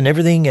governments and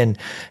everything, and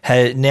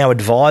now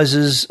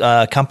advises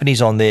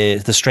companies on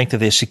the strength of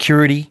their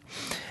security.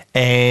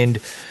 And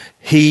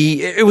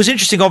it was an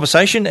interesting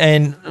conversation,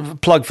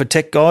 and plug for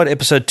Tech Guide,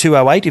 episode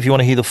 208, if you want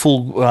to hear the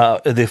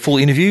full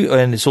interview,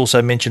 and it's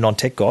also mentioned on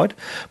Tech Guide.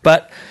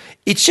 But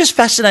it's just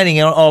fascinating.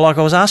 Like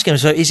I was asking him,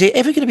 so is there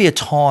ever going to be a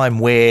time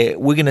where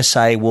we're going to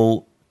say,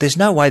 well, there's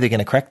no way they're going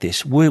to crack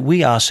this.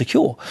 We are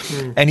secure.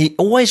 And he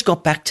always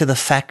got back to the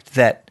fact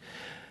that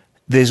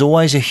there's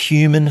always a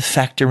human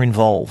factor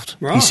involved.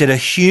 Right. He said a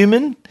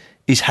human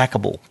is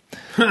hackable.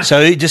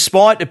 So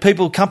despite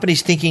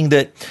companies thinking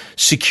that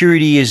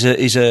security is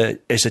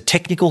a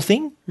technical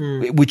thing,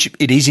 which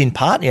it is in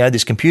part,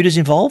 there's computers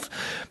involved,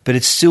 but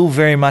it's still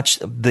very much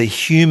the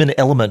human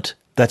element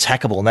that's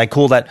hackable. And they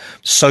call that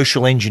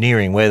social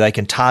engineering, where they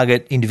can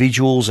target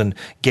individuals and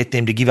get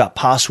them to give up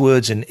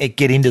passwords and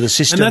get into the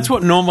system. And that's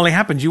what normally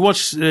happens. You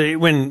watch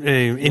when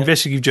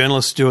investigative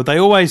journalists do it, they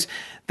always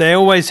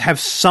have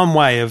some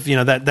way of,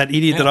 that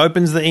idiot that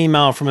opens the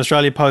email from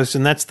Australia Post,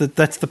 and that's the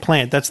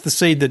plant, that's the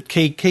seed that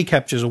key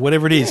captures or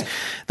whatever it is.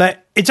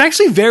 It's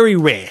actually very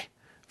rare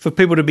for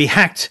people to be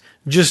hacked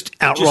just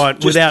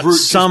outright without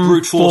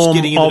some form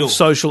of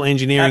social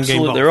engineering getting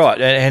involved. Absolutely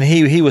right. And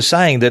he was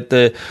saying that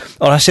and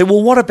I said,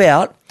 well, what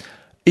about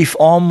if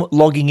I'm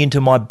logging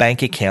into my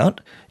bank account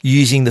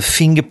using the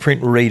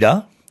fingerprint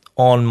reader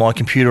on my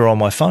computer or on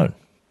my phone?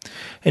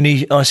 And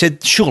I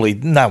said, surely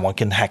no one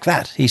can hack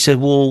that. He said,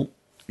 well,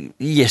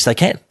 yes, they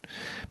can,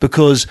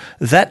 because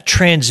that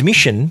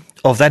transmission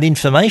of that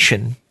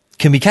information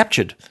can be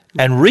captured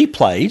and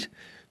replayed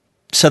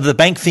so that the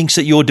bank thinks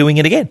that you're doing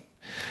it again.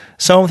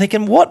 So I'm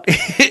thinking, what?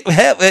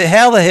 How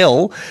the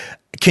hell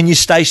can you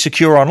stay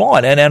secure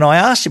online? And I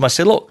asked him, I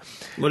said, look.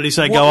 What did he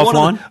say, go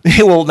offline?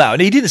 Well, no,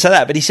 and he didn't say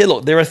that, but he said,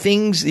 look, there are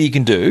things that you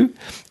can do,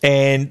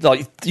 and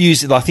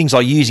things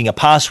like using a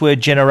password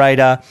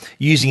generator,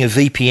 using a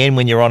VPN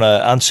when you're on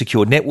an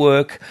unsecured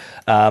network,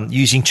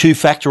 using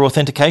two-factor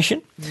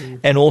authentication,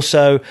 and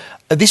also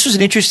this was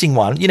an interesting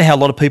one. You know how a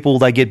lot of people,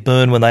 they get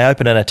burned when they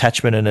open an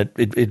attachment and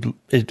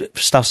it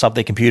stuffs up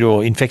their computer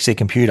or infects their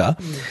computer.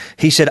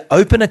 He said,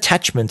 open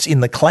attachments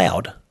in the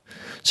cloud.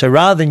 So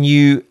rather than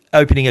you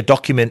opening a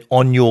document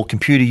on your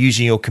computer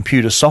using your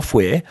computer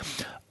software,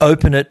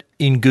 open it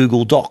in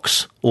Google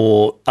Docs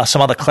or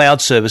some other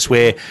cloud service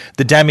where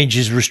the damage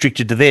is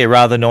restricted to there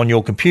rather than on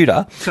your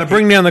computer. So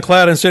bring down the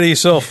cloud instead of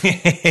yourself.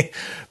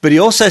 But he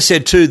also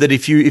said too that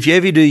if you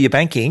ever do your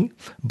banking,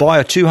 buy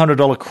a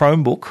 $200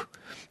 Chromebook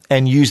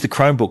and use the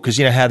Chromebook, because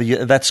you know how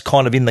that's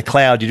kind of in the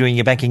cloud. You're doing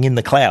your banking in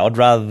the cloud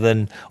rather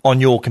than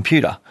on your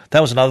computer. That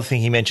was another thing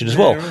he mentioned as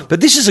well. Right.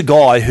 But this is a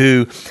guy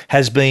who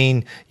has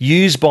been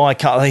used by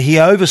 – he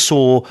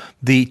oversaw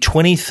the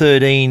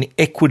 2013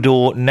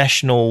 Ecuador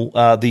national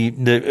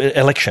the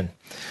election.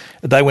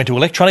 They went to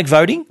electronic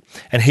voting,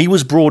 and he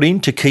was brought in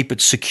to keep it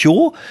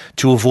secure,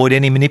 to avoid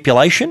any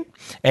manipulation.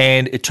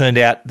 And it turned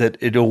out that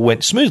it all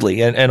went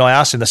smoothly. And I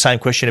asked him the same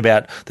question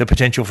about the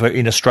potential for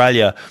in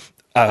Australia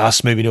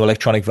us moving to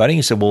electronic voting.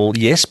 He said, well,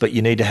 yes, but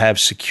you need to have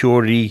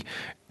security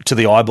to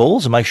the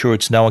eyeballs and make sure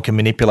no one can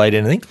manipulate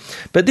anything.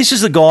 But this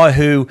is the guy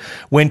who,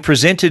 when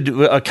presented,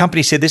 a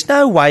company said there's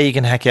no way you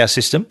can hack our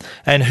system,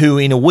 and who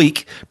in a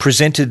week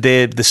presented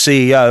the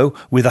CEO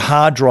with a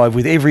hard drive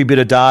with every bit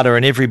of data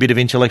and every bit of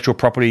intellectual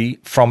property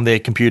from their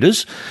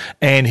computers.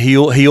 And he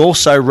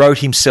also wrote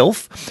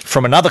himself,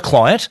 from another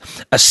client,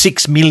 a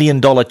 $6 million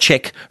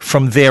check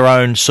from their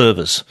own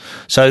servers.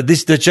 So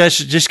this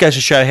just goes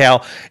to show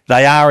how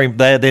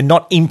they're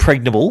not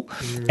impregnable,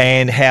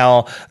 and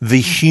how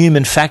the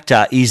human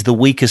factor is the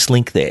weakest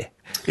link there.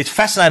 It's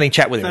fascinating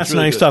chat with him.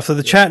 Fascinating really stuff. So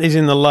the chat is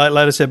in the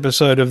latest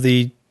episode of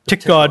the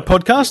Tech Guide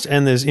podcast,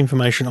 and there's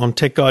information on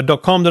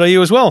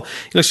techguide.com.au as well.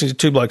 You're listening to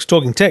Two Blokes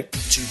Talking Tech.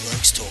 Two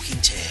Blokes Talking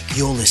Tech.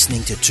 You're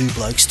listening to Two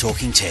Blokes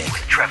Talking Tech.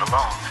 With Trevor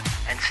Long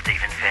and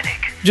Stephen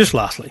Fennick. Just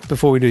lastly,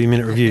 before we do your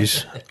minute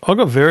reviews, I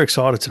got very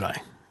excited today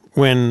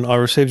when I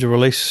received a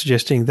release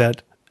suggesting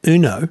that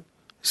Uno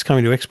is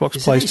coming to Xbox,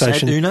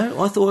 PlayStation.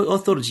 Uno? I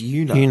thought it's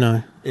Uno.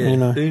 Uno. Yeah.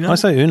 Uno. Uno? I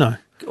say Uno.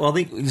 Well, I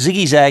think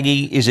Ziggy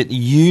Zaggy, is it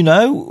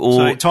Uno or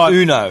So type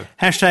Uno?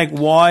 hashtag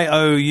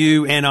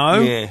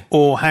YOUNO Yeah.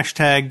 or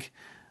hashtag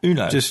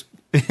Uno. just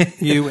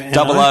UNO.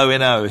 Double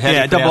O-N-O. How do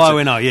Yeah, you pronounce double it?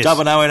 O-N-O, yes.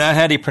 Double O-N-O,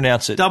 how do you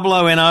pronounce it? Double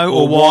O-N-O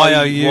or Or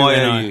YOUNO.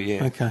 YOU,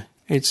 yeah. Okay.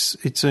 It's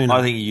Uno.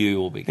 I think U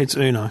will be. It's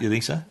Uno. You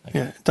think so? Okay.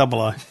 Yeah,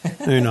 double O.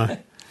 Uno.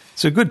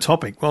 It's a good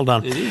topic. Well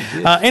done. It is,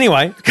 yeah.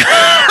 Anyway,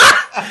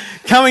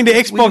 coming to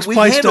Xbox, we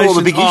PlayStation. handle all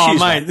the big issues,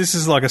 mate, mate. this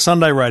is like a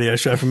Sunday radio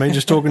show for me,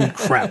 just talking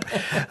crap.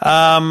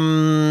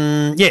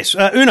 Yes,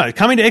 Uno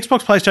coming to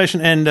Xbox,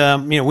 PlayStation, and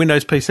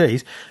Windows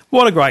PCs.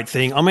 What a great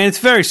thing! I mean, it's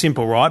very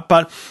simple, right?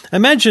 But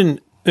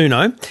imagine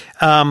Uno,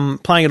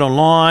 playing it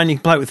online. You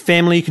can play it with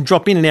family. You can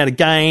drop in and out of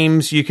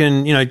games. You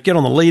can, get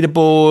on the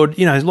leaderboard.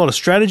 There's a lot of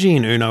strategy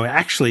in Uno.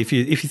 Actually, if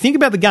you think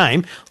about the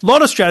game, a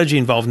lot of strategy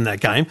involved in that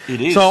game. It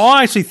is. So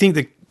I actually think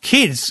that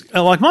kids,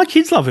 like my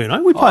kids, love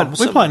Uno. We play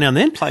it now and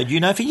then. Played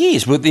Uno for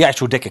years with the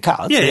actual deck of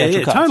cards. the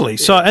actual cards. Totally.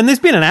 So, and there's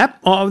been an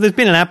app. There's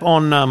been an app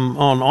on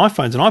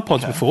iPhones and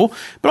iPods before,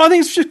 but I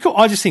think it's just cool.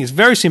 I just think it's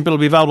very simple. It'll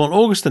be available on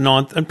August the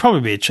 9th, and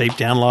probably be a cheap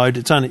download.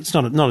 It's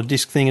not a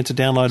disc thing. It's a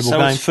downloadable So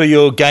game. it's for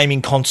your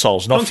gaming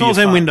consoles, not Consoles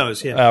for your and phone.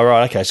 Windows. Yeah. Oh,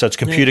 right. Okay. So it's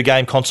computer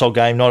game, console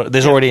game.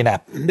 There's already an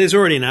app. There's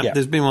already an app. Yeah.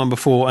 There's been one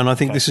before, and I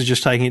think this is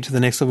just taking it to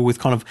the next level with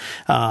kind of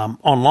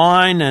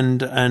online and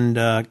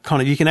kind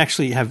of you can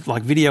actually have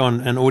like video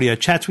and audio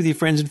chats with your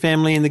friends and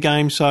family in the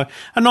game. So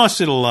a nice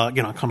little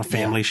kind of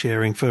family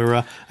sharing for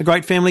a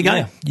great family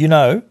game.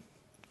 Yeah.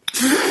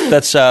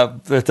 That's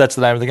the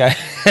name of the game.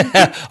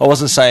 I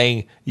wasn't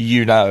saying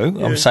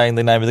I'm saying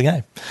the name of the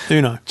game.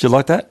 Uno. Do you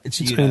like that?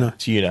 It's Uno.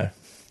 It's Uno.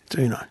 It's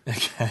Uno.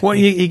 Okay. Well,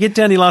 you get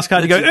down to your last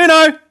card, you go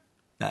Uno.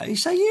 No, you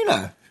say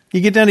Uno.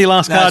 You get down to your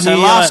last card. So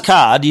and last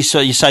card, you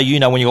say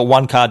Uno when you got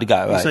one card to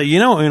go. You Right? say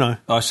Uno or Uno.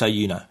 I say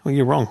Uno. Well,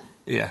 you're wrong.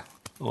 Yeah.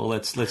 Well,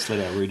 let's let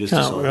our readers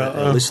decide.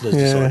 Our listeners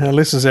yeah, decide. our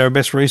listeners are our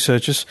best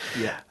researchers.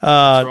 Yeah,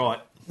 that's right.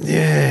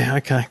 Yeah,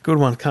 okay, good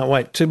one. Can't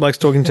wait. Two Blokes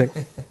Talking Tech.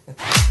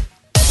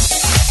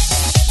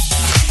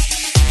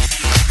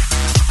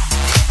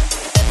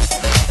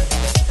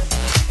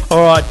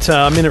 All right,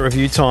 minute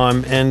review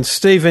time. And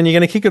Stephen, you're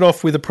going to kick it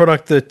off with a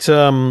product that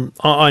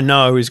I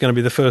know is going to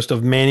be the first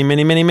of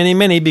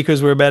many,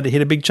 because we're about to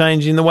hit a big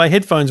change in the way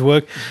headphones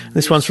work.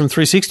 This one's from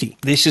 360.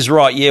 This is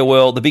right, yeah.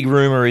 Well, the big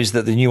rumour is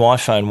that the new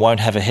iPhone won't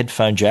have a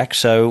headphone jack.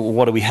 So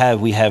what do we have?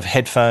 We have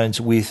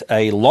headphones with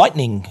a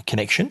Lightning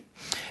connection.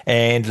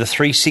 And the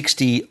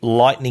 360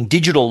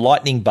 digital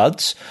Lightning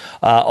buds.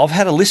 I've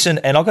had a listen,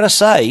 and I've got to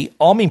say,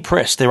 I'm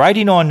impressed. They're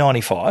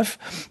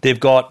 $89.95. They've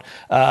got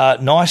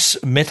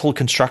nice metal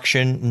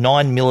construction,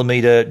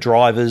 9mm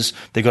drivers.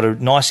 They've got a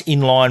nice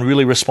inline,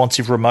 really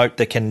responsive remote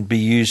that can be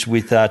used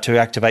with to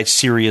activate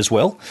Siri as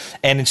well.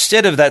 And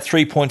instead of that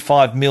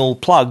 3.5mm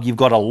plug, you've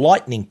got a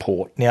Lightning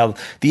port. Now,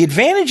 the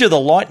advantage of the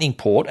Lightning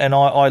port, and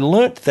I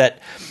learnt that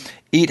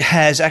it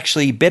has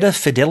actually better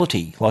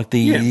fidelity,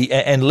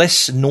 and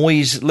less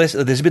noise. There's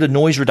a bit of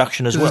noise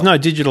reduction as well. There's no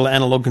digital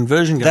analog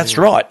conversion going on. That's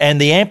right,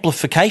 and the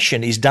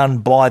amplification is done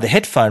by the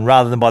headphone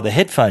rather than by the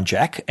headphone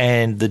jack,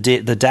 and the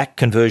DAC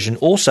conversion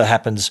also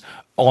happens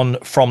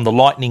from the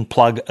Lightning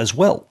plug as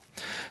well.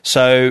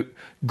 So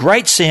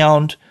great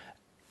sound,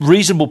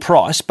 reasonable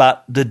price,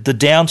 but the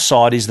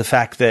downside is the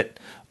fact that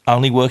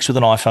only works with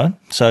an iPhone,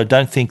 so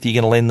don't think that you're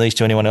going to lend these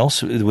to anyone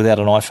else without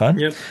an iPhone.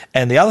 Yep.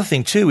 And the other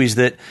thing too is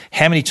that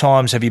how many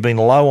times have you been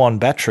low on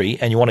battery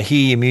and you want to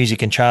hear your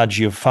music and charge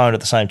your phone at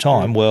the same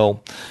time?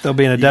 Well, there'll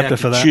be an adapter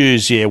for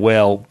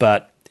that.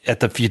 But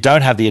if you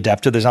don't have the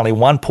adapter, there's only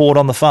one port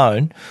on the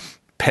phone.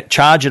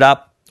 Charge it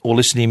up or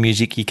listen to your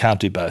music. You can't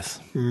do both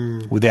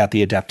without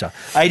the adapter.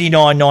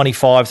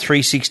 $89.95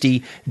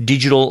 360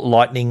 digital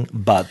Lightning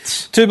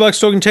buds. Two Blokes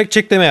Talking Tech.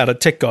 Check them out at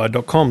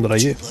techguide.com.au.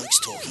 Two Blokes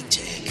Talking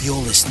Tech. You're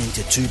listening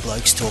to Two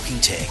Blokes Talking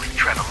Tech. With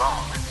Trevor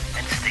Long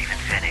and Stephen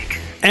Fennick.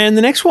 And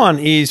the next one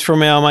is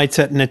from our mates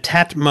at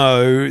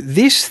Netatmo.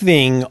 This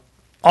thing,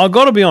 I've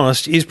got to be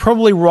honest, is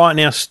probably right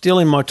now still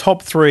in my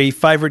top 3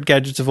 favourite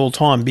gadgets of all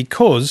time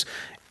because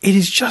it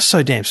is just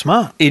so damn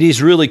smart. It is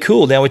really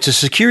cool. Now, it's a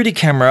security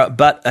camera,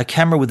 but a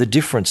camera with a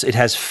difference. It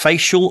has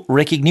facial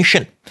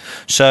recognition.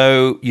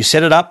 So you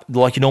set it up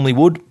like you normally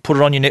would, put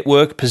it on your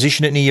network,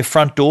 position it near your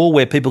front door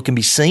where people can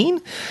be seen,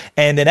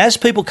 and then as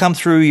people come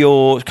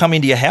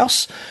into your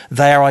house,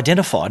 they are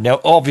identified.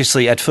 Now,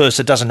 obviously, at first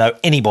it doesn't know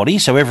anybody,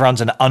 so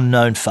everyone's an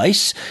unknown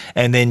face,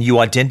 and then you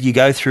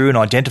go through and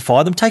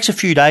identify them. It takes a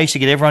few days to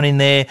get everyone in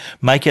there,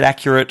 make it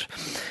accurate,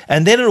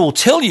 and then it will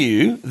tell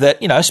you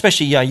that,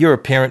 especially you're a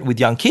parent with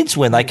young kids,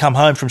 when they come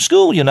home from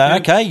school,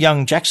 okay,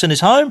 young Jackson is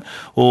home,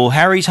 or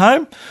Harry's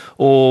home,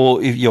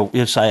 or if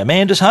you'll say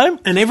Amanda's home.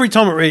 And every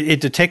time it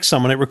detects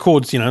someone, it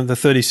records, the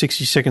 30,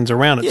 60 seconds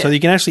around it. Yeah. So you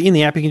can actually, in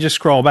the app, you can just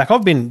scroll back.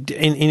 I've been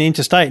in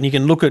interstate and you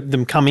can look at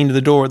them come into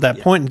the door at that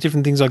point and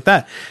different things like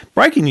that.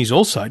 Breaking news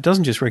also, it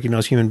doesn't just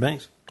recognise human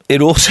beings.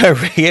 It also,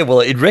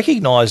 it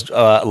recognised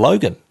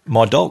Logan.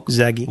 My dog.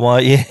 Zaggy. Why,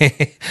 yeah.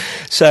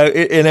 So,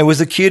 and it was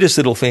the cutest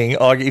little thing.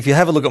 If you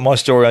have a look at my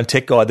story on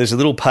Tech Guide, there's a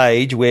little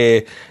page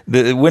where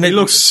when He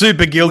looks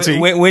super guilty.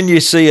 When you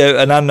see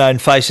an unknown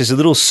face, there's a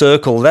little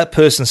circle, that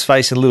person's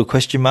face and a little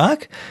question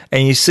mark,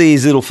 and you see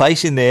his little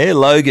face in there,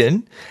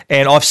 Logan,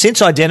 and I've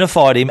since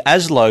identified him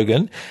as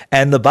Logan,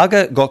 and the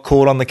bugger got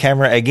caught on the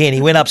camera again.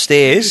 He went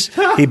upstairs,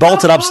 he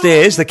bolted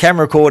upstairs, the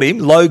camera caught him,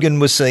 Logan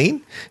was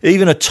seen,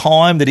 even a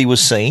time that he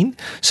was seen.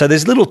 So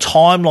there's a little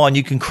timeline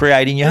you can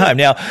create in your home.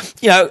 Now,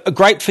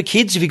 great for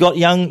kids if you've got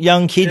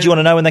young kids, you want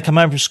to know when they come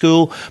home from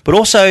school, but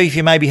also if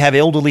you maybe have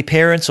elderly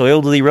parents or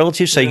elderly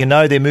relatives, so you can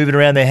know they're moving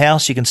around their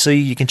house, you can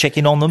check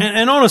in on them.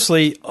 And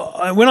honestly,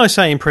 when I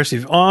say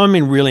impressive, I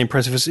mean really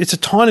impressive. It's a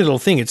tiny little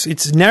thing.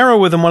 It's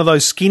narrower than one of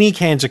those skinny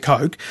cans of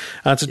Coke.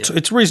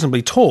 It's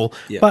reasonably tall.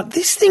 Yeah. But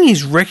this thing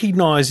is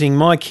recognising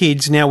my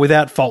kids now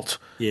without fault.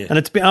 Yeah.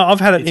 And I've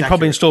had it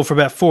probably installed for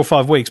about 4 or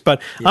 5 weeks,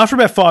 but after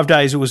about 5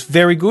 days, it was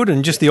very good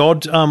and just the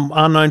odd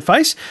unknown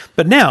face.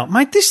 But now,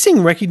 mate, this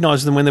thing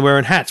recognises them when they're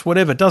wearing hats,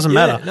 whatever, it doesn't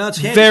matter. No, it's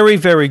handy. Very,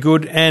 very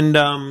good. And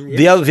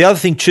the other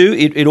thing too,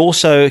 it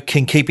also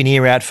can keep an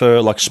ear out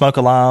for like smoke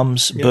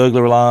alarms,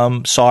 burglar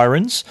alarm,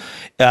 sirens.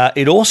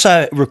 It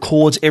also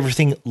records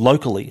everything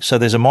locally. So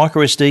there's a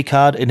micro SD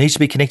card. It needs to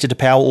be connected to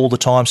power all the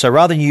time. So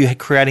rather than you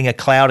creating a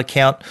cloud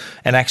account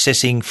and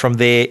accessing from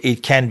there,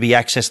 it can be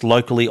accessed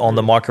locally on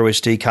the micro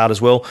SD card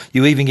as well.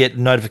 You even get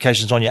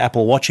notifications on your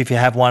Apple Watch if you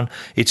have one.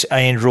 It's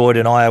Android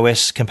and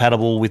iOS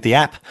compatible with the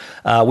app,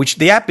 which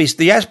the app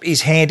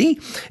is handy.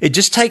 It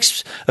just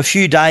takes a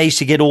few days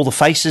to get all the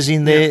faces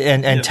in there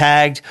and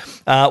tagged.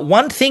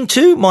 One thing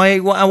too,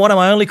 one of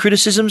my only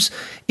criticisms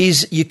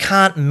is you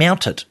can't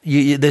mount it.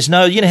 There's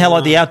no, how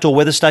like the outdoor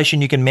weather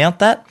station you can mount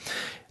that.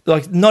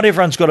 Like not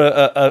everyone's got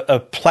a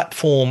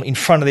platform in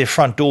front of their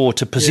front door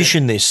to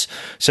position this.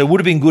 So it would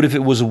have been good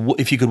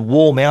if you could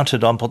wall mount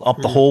it up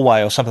the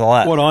hallway or something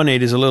like that. What I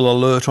need is a little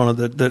alert on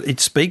it that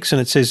it speaks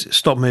and it says,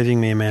 "Stop moving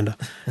me, Amanda,"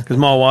 because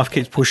my wife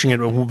keeps pushing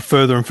it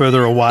further and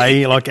further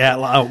away, like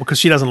out, because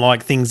she doesn't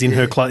like things in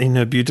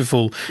her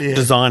beautiful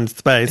designed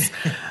space.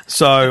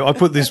 So I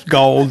put this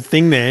gold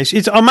thing there.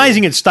 It's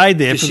amazing it stayed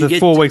there for the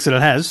 4 weeks that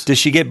it has. Does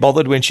she get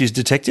bothered when she's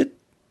detected?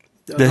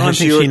 I don't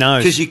think she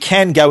knows. Because you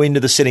can go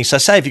into the settings. So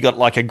say if you've got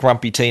like a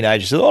grumpy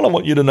teenager says, I don't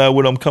want you to know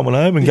when I'm coming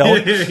home and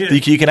going.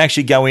 You can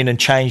actually go in and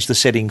change the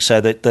settings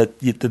so that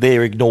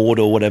they're ignored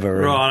or whatever.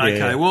 Right,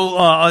 okay.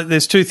 Well,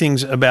 there's two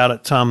things about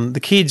it. The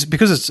kids,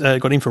 because it's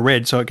got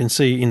infrared so it can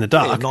see in the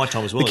dark,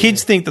 nighttime as well, the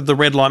kids think that the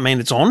red light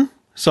means it's on.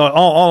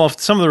 So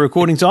some of the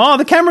recordings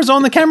the camera's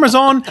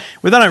on.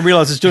 Well, they don't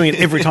realise it's doing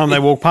it every time they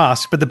walk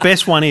past. But the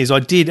best one is I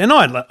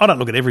don't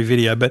look at every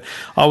video, but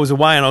I was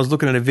away and I was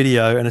looking at a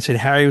video and it said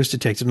Harry was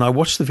detected, and I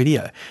watched the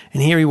video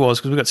and here he was,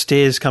 because we've got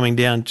stairs coming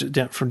down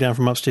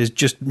from upstairs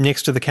just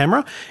next to the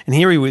camera, and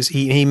here he was.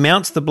 He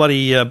mounts the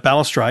bloody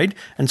balustrade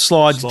and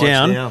slides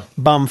down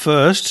bum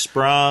first.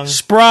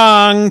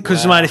 Sprung,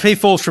 because mate, if he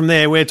falls from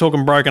there, we're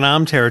talking broken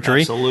arm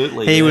territory.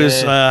 Absolutely, he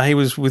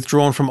was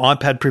withdrawn from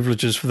iPad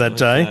privileges for that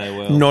day.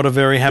 Well, not a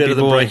very happy better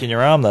than boy. breaking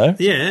your arm, though.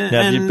 Yeah.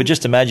 Now, but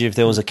just imagine if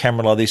there was a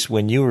camera like this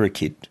when you were a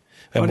kid.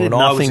 And when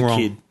I was a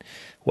kid.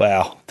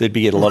 Wow, there'd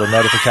be a lot of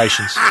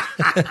notifications.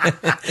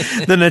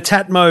 The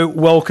Netatmo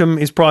Welcome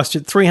is priced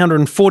at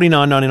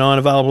 $349.99,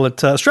 available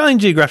at Australian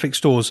Geographic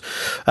stores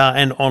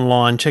and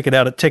online. Check it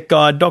out at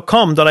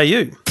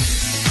techguide.com.au.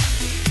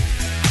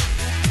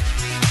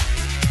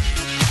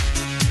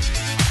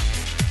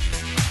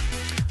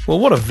 Well,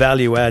 what a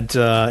value-add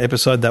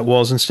episode that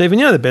was. And, Stephen,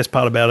 the best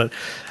part about it,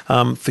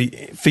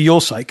 for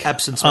your sake.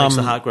 Absence makes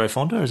the heart grow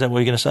fonder. Is that what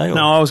you're going to say? Or?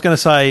 No, I was going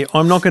to say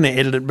I'm not going to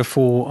edit it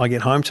before I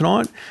get home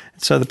tonight.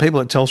 So the people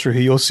at Telstra who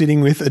you're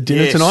sitting with at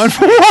dinner tonight.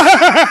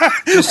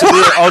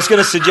 I was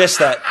going to suggest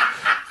that.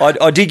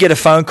 I did get a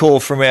phone call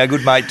from our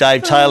good mate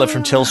Dave Taylor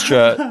from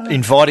Telstra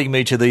inviting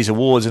me to these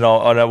awards, and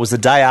it was the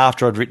day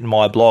after I'd written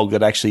my blog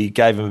that actually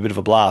gave him a bit of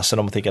a blast.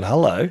 And I'm thinking,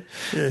 hello.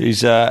 Yeah.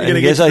 He's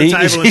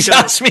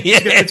asked me.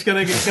 It's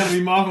going to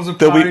be Michael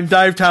Zapone,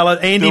 Dave Taylor,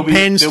 Andy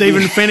Penn,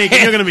 Stephen Fennick,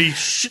 and you're going to be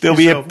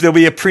there'll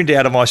be a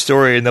printout of my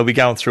story, and they'll be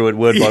going through it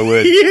word by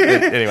word.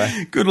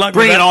 Anyway, good luck.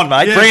 Bring it on,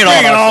 mate. Yeah, bring it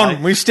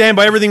on. We stand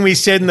by everything we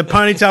said, and the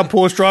ponytail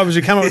Porsche drivers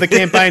who come up with the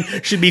campaign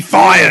should be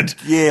fired.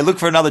 Yeah, look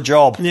for another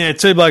job. Yeah,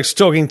 Two Blokes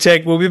Talking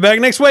Tech. We'll be back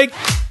next week.